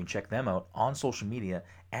fatty is, you can check them out on social media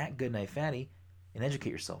at Goodnight Fatty and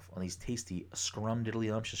educate yourself on these tasty,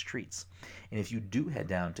 scrum-diddly-umptious treats. And if you do head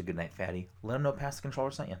down to Goodnight Fatty, let them know Pass the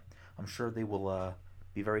Controller sent you. I'm sure they will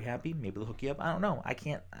be very happy. Maybe they'll hook you up. I don't know.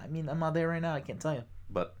 I'm not there right now. I can't tell you.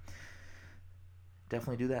 But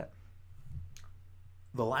definitely do that.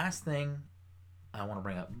 The last thing I want to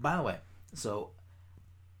bring up, by the way, so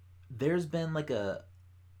there's been like a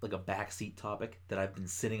backseat topic that I've been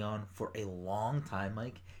sitting on for a long time,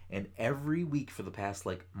 Mike, and every week for the past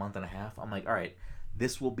like month and a half, I'm like, all right,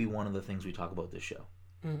 this will be one of the things we talk about this show.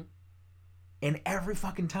 Mm-hmm. And every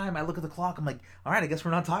fucking time I look at the clock, I'm like, all right, I guess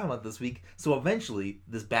we're not talking about this week. So eventually,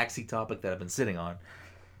 this backseat topic that I've been sitting on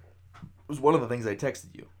was one of the things I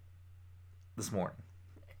texted you this morning.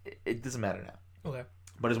 It doesn't matter now. Okay.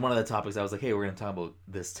 But it's one of the topics I was like, hey, we're going to talk about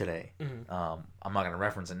this today. Mm-hmm. I'm not going to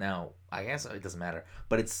reference it now. I guess it doesn't matter.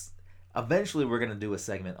 But it's eventually we're going to do a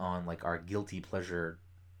segment on like our guilty pleasure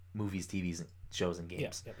movies, TVs, shows, and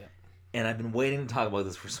games. Yep. And I've been waiting to talk about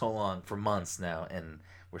this for so long, for months now, and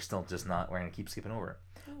we're still just not. We're going to keep skipping over it.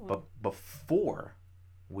 Oh. But before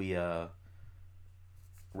we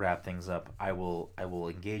wrap things up, I will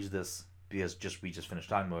engage this because we just finished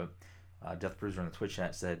talking about it. Death Bruiser in the Twitch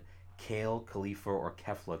chat said Kale, Khalifa, or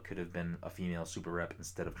Kefla could have been a female super rep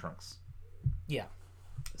instead of Trunks. Yeah.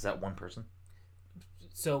 Is that one person?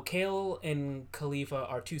 So Kale and Khalifa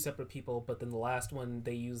are two separate people, but then the last one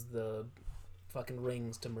they use the fucking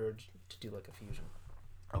rings to merge to do like a fusion.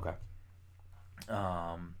 Okay.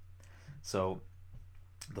 So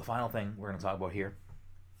the final thing we're going to talk about here,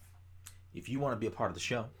 if you want to be a part of the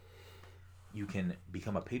show, you can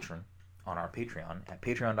become a patron on our Patreon at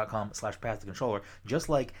patreon.com/PassTheController, just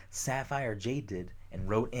like Sapphire Jade did and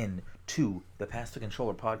wrote in to the Pass the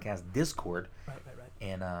Controller podcast Discord Right.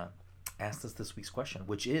 and asked us this week's question,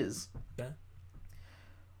 which is, Yeah.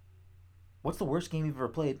 what's the worst game you've ever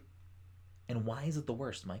played, and why is it the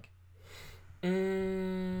worst, Mike?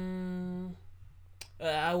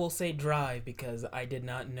 I will say Drive because I did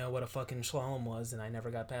not know what a fucking slalom was and I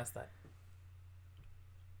never got past that.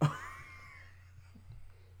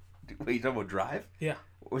 Wait, you talking about Drive? Yeah.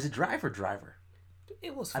 Was it Drive or Driver?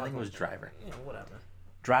 It was I fucking... think it was Driver. Yeah, whatever.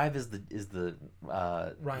 Drive is the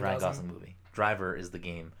Ryan Gosling. Gosling movie. Driver is the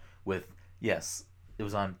game with, yes, it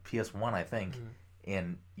was on PS1, I think,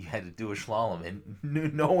 and you had to do a slalom, and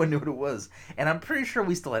no one knew what it was. And I'm pretty sure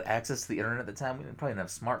we still had access to the internet at the time. We probably didn't have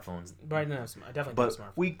smartphones. But I definitely But didn't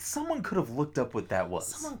have smartphone. someone could have looked up what that was.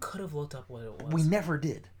 Someone could have looked up what it was. We never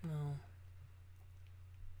did. No.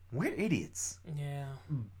 We're idiots. Yeah.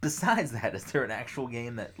 Besides that, is there an actual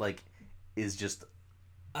game that, like, is just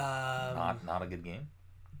not a good game.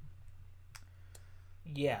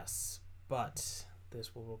 Yes, but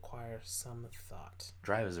this will require some thought.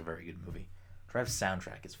 Drive is a very good movie. Drive's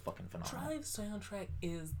soundtrack is fucking phenomenal. Drive soundtrack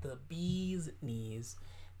is the bee's knees.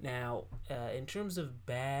 Now, in terms of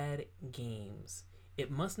bad games, it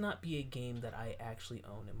must not be a game that I actually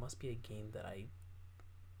own. It must be a game that I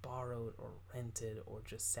borrowed or rented or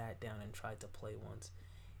just sat down and tried to play once.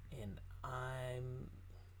 And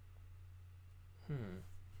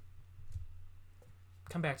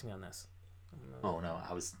come back to me on this. Oh no,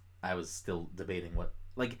 I was still debating what,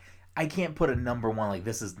 like, I can't put a number one, like,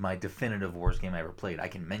 this is my definitive worst game I ever played. I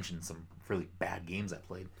can mention some really bad games I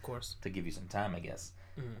played, Of course. to give you some time, I guess.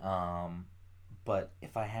 Mhm. But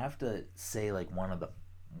if I have to say, like, one of the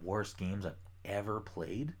worst games I've ever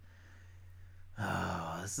played,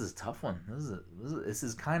 oh, this is a tough one. This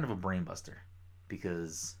is kind of a brain buster,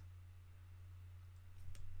 because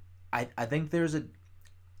I think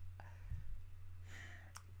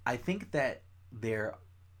I think that there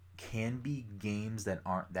can be games that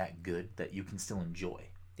aren't that good that you can still enjoy.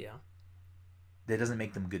 Yeah. That doesn't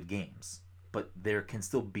make them good games, but there can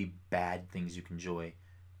still be bad things you can enjoy,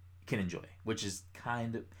 which is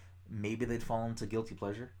kind of, maybe they'd fall into guilty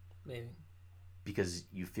pleasure Maybe. because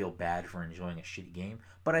you feel bad for enjoying a shitty game.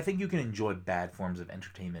 But I think you can enjoy bad forms of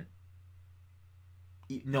entertainment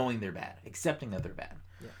knowing they're bad, accepting that they're bad.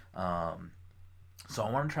 Yeah. So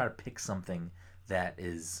I want to try to pick something that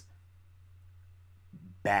is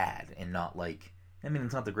bad and not like, I mean,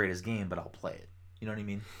 it's not the greatest game, but I'll play it. You know what I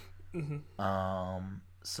mean? Mm-hmm.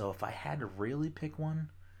 So if I had to really pick one,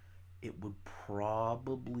 it would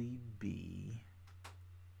probably be...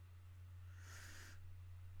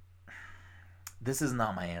 This is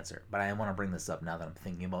not my answer, but I want to bring this up now that I'm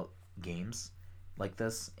thinking about games like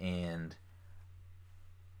this, and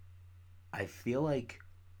I feel like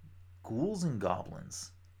Ghouls and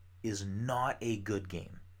Goblins is not a good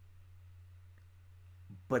game,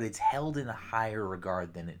 but it's held in a higher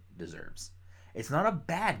regard than it deserves. It's not a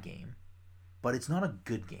bad game, but it's not a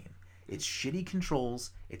good game. It's shitty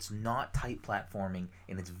controls, it's not tight platforming,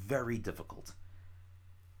 and it's very difficult.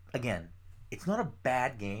 Again, it's not a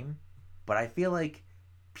bad game, but I feel like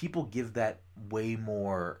people give that way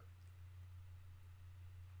more,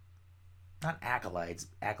 not accolades.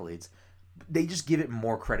 They just give it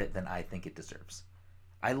more credit than I think it deserves.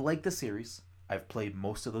 I like the series. I've played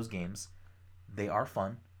most of those games. They are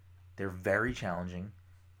fun. They're very challenging,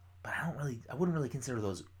 but I wouldn't really consider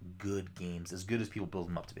those good games, as good as people build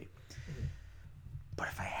them up to be. Mm-hmm. But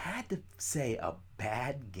if I had to say a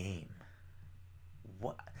bad game,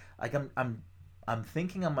 what, like, I'm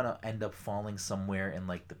thinking I'm gonna end up falling somewhere in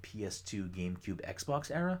like the PS2, GameCube, Xbox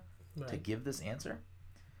era to give this answer.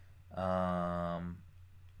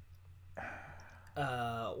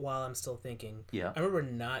 While I'm still thinking, Yeah. I remember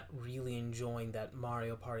not really enjoying that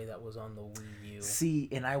Mario Party that was on the Wii U. See,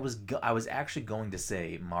 and I was actually going to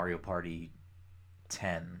say Mario Party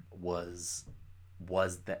 10 was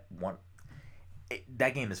that one.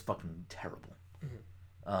 That game is fucking terrible.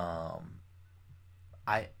 Mm-hmm.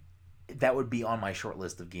 That would be on my short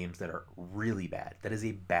list of games that are really bad. That is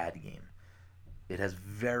a bad game. It has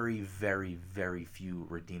very, very, very few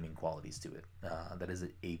redeeming qualities to it. That is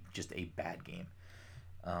just a bad game.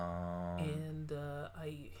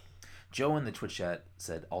 Joe in the Twitch chat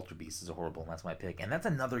said Ultra Beast is a horrible, and that's my pick. And that's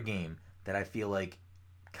another game that I feel like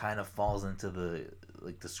kind of falls into the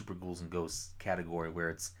Super Ghouls and Ghosts category, where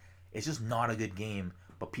it's just not a good game,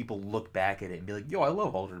 but people look back at it and be like, "Yo, I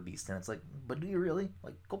love Ultra Beast," and it's like, but do you really?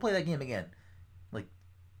 Like, go play that game again. Like,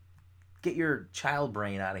 get your child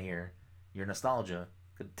brain out of here, your nostalgia.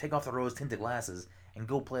 Take off the rose-tinted glasses and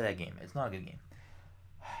go play that game. It's not a good game.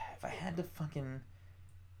 If I had to fucking...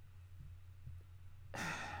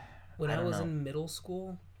 When I was in middle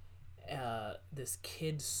school, this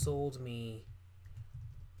kid sold me...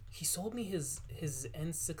 He sold me his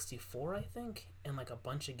N64, I think, and like a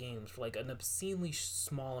bunch of games for like an obscenely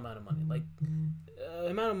small amount of money. Like,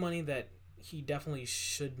 amount of money that he definitely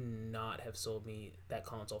should not have sold me that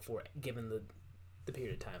console for, given the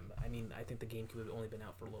period of time. I mean, I think the GameCube had only been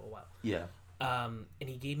out for a little while. Yeah. And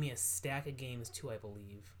he gave me a stack of games too, I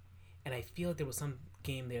believe. And I feel like there was some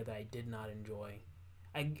game there that I did not enjoy.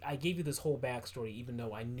 I gave you this whole backstory, even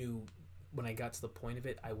though I knew when I got to the point of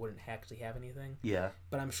it, I wouldn't actually have anything. Yeah.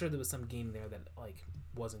 But I'm sure there was some game there that like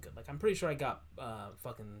wasn't good. Like, I'm pretty sure I got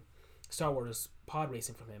fucking Star Wars Pod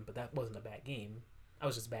Racing from him, but that wasn't a bad game. I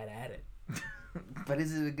was just bad at it. But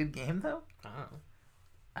is it a good game though? I don't know.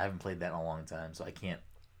 I haven't played that in a long time, so I can't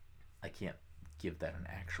give that an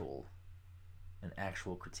actual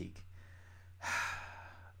critique.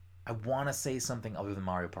 I want to say something other than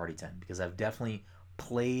Mario Party 10 because I've definitely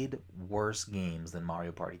played worse games than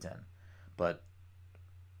Mario Party 10. But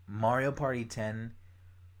Mario Party 10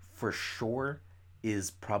 for sure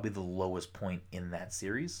is probably the lowest point in that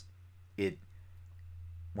series. It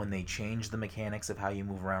when they changed the mechanics of how you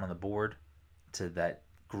move around on the board to that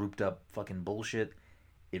grouped up fucking bullshit,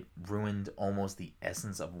 it ruined almost the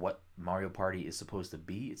essence of what Mario Party is supposed to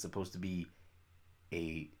be. It's supposed to be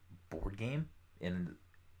a board game, and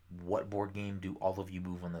what board game do all of you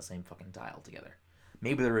move on the same fucking tile together?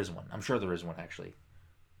 Maybe there is one. I'm sure there is one actually,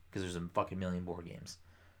 because there's a fucking million board games.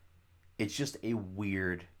 It's just a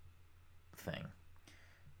weird thing.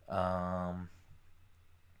 All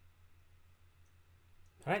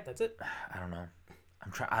right, that's it. I don't know.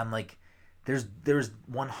 I'm like, there's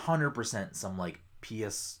 100% some like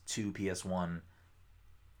PS2, PS1,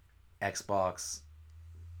 Xbox,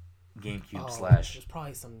 GameCube There's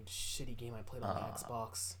probably some shitty game I played on the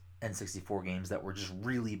Xbox. N64 games that were just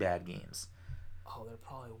really bad games. Oh, there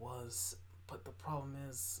probably was, but the problem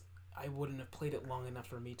is, I wouldn't have played it long enough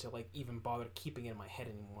for me to like even bother keeping it in my head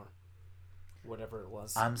anymore. Whatever it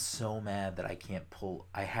was. I'm so mad that I can't pull.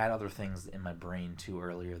 I had other things in my brain too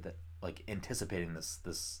earlier that like anticipating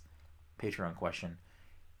this Patreon question,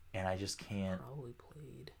 and I just can't. Probably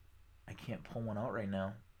played. I can't pull one out right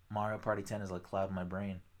now. Mario Party 10 is like cloud in my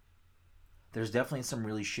brain. There's definitely some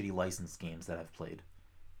really shitty licensed games that I've played.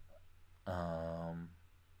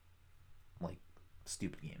 Like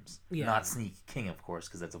stupid games. Yeah. Not Sneak King, of course,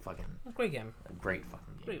 because that's a fucking great game. A great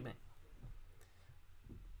fucking game. Great game.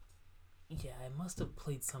 Yeah, I must have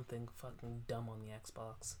played something fucking dumb on the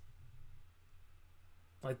Xbox.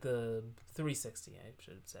 Like the 360, I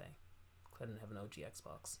should say. I didn't have an OG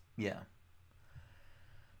Xbox. Yeah.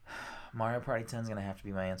 Mario Party 10 is going to have to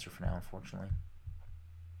be my answer for now, unfortunately.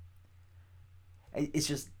 It's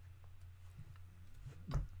just...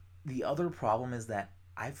 The other problem is that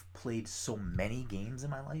I've played so many games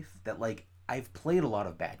in my life that, like, I've played a lot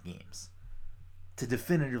of bad games. To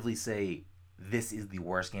definitively say this is the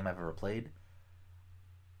worst game I've ever played,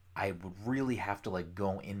 I would really have to, like,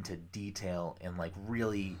 go into detail and, like,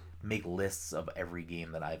 really make lists of every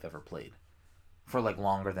game that I've ever played. For, like,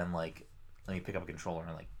 longer than, like, let me pick up a controller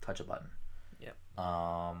and, like, touch a button. Yep.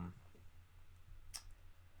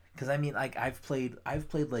 Because I mean, like, I've played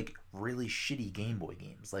like really shitty Game Boy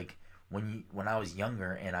games. Like when I was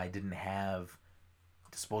younger and I didn't have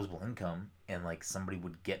disposable income, and like somebody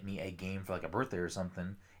would get me a game for like a birthday or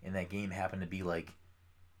something, and that game happened to be like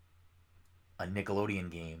a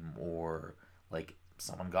Nickelodeon game, or like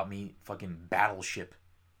someone got me fucking Battleship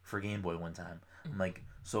for Game Boy one time. I'm like,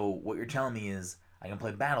 so what you're telling me is I can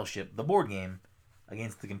play Battleship, the board game,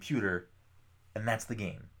 against the computer, and that's the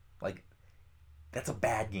game. Like, that's a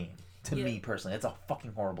bad game to me personally. That's a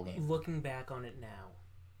fucking horrible game. Looking back on it now,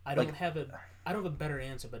 I don't have a better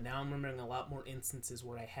answer, but now I'm remembering a lot more instances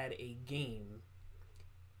where I had a game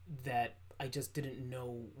that I just didn't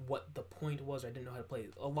know what the point was, or I didn't know how to play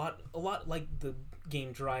it. A lot like the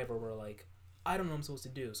game Driver, where like I don't know what I'm supposed to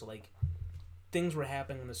do. So like things were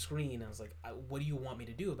happening on the screen. I was like, what do you want me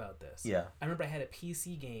to do about this? Yeah. I remember I had a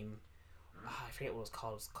PC game. I forget what it was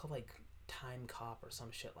called. It was called like Time Cop or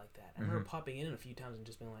some shit like that. I remember popping in a few times and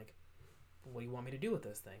just being like, what do you want me to do with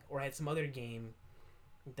this thing? Or I had some other game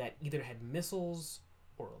that either had missiles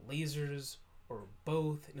or lasers or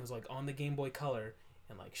both, and it was like on the Game Boy Color,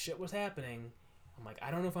 and like shit was happening. I'm like,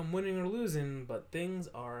 I don't know if I'm winning or losing, but things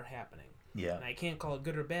are happening. Yeah. And I can't call it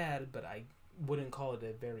good or bad, but I wouldn't call it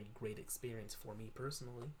a very great experience for me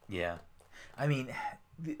personally. Yeah. I mean,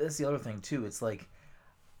 that's the other thing too. It's like,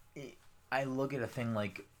 I look at a thing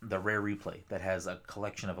like the Rare Replay that has a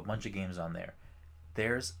collection of a bunch of games on there.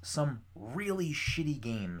 There's some really shitty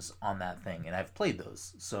games on that thing, and I've played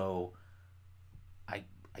those. So I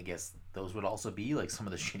guess those would also be like some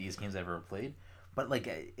of the shittiest games I've ever played. But like,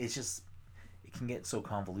 it's just, it can get so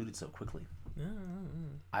convoluted so quickly.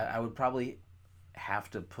 I would probably have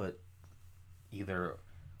to put either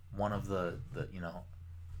one of the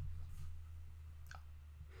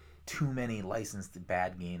too many licensed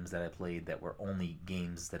bad games that I played that were only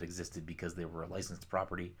games that existed because they were a licensed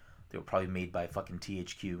property. They were probably made by fucking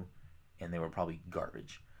THQ, and they were probably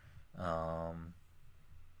garbage. Mario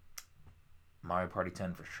Party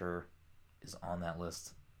 10 for sure is on that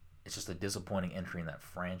list. It's just a disappointing entry in that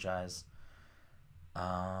franchise.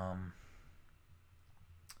 I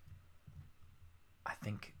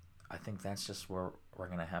think that's just where we're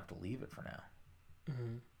gonna have to leave it for now.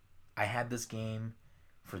 Mm-hmm. I had this game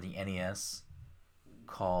for the NES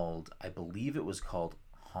called, I believe it was called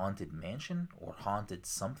Haunted Mansion or Haunted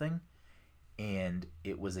something, and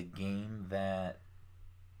it was a game that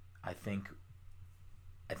I think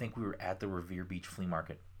I think we were at the Revere Beach Flea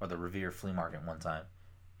Market, or the Revere Flea Market one time,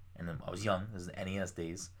 and then I was young. This is the NES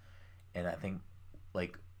days, and I think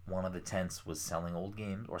like one of the tents was selling old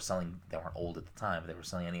games, or selling, they weren't old at the time, but they were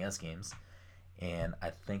selling NES games. And I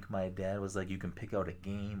think my dad was like, you can pick out a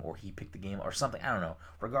game, or he picked the game, or something. I don't know.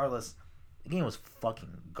 Regardless, the game was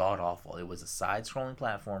fucking god awful. It was a side scrolling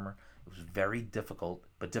platformer. It was very difficult,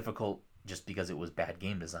 but difficult just because it was bad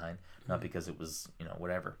game design, not because it was,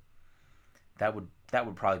 whatever. That would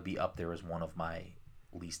probably be up there as one of my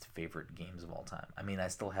least favorite games of all time. I mean, I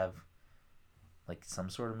still have like some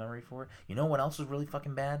sort of memory for it. You know what else was really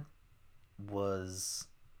fucking bad? Was,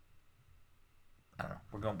 I don't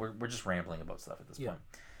know. We're just rambling about stuff at this point.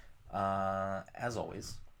 As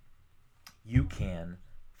always, you can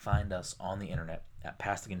find us on the internet at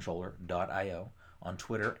passthecontroller.io, on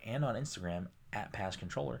Twitter and on Instagram at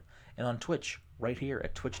passcontroller, and on Twitch right here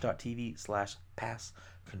at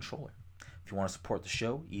twitch.tv/passcontroller. If you want to support the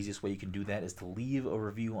show, easiest way you can do that is to leave a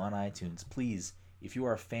review on iTunes. Please, if you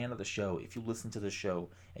are a fan of the show, if you listen to the show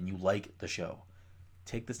and you like the show,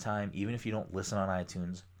 take this time, even if you don't listen on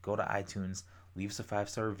iTunes, go to iTunes, leave us a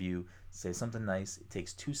 5-star review, say something nice. It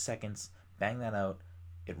takes 2 seconds, bang that out.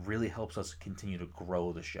 It really helps us continue to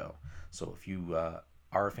grow the show. So if you are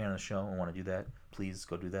a fan of the show and want to do that, please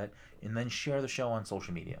go do that. And then share the show on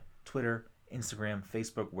social media, Twitter, Instagram,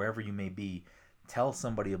 Facebook, wherever you may be. Tell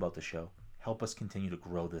somebody about the show. Help us continue to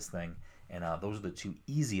grow this thing. And those are the two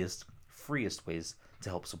easiest, freest ways to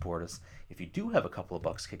help support us. If you do have a couple of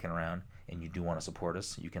bucks kicking around and you do want to support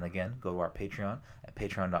us, you can again go to our Patreon at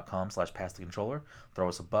patreon.com/passthecontroller. Throw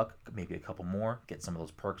us a buck, maybe a couple more, get some of those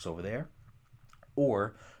perks over there.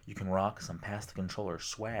 Or you can rock some Pass the Controller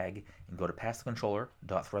swag and go to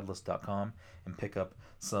passthecontroller.threadless.com and pick up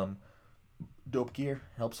some dope gear.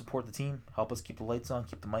 Help support the team. Help us keep the lights on,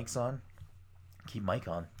 keep the mics on. Keep Mike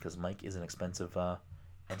on, because Mike is an expensive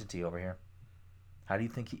entity over here. How do you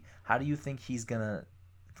think he's gonna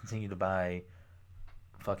continue to buy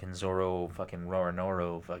fucking Zorro, fucking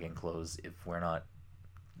Roronoa fucking clothes if we're not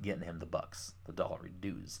getting him the bucks, the dollar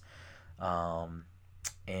dues?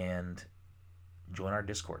 And join our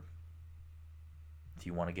Discord. If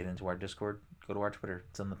you want to get into our Discord, go to our Twitter.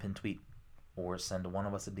 It's on the pinned tweet. Or send one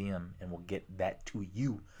of us a DM, and we'll get that to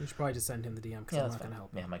you. You should probably just send him the DM, because I'm not going to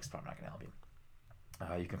help him. Yeah, Mike's probably not going to help you.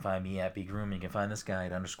 You can find me at BGroom. You can find this guy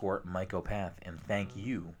at _MikeOpath. And thank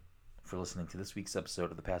you for listening to this week's episode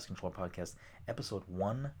of the Pass Controller Podcast, episode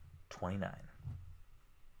 129.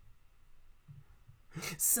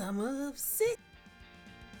 Some of 6.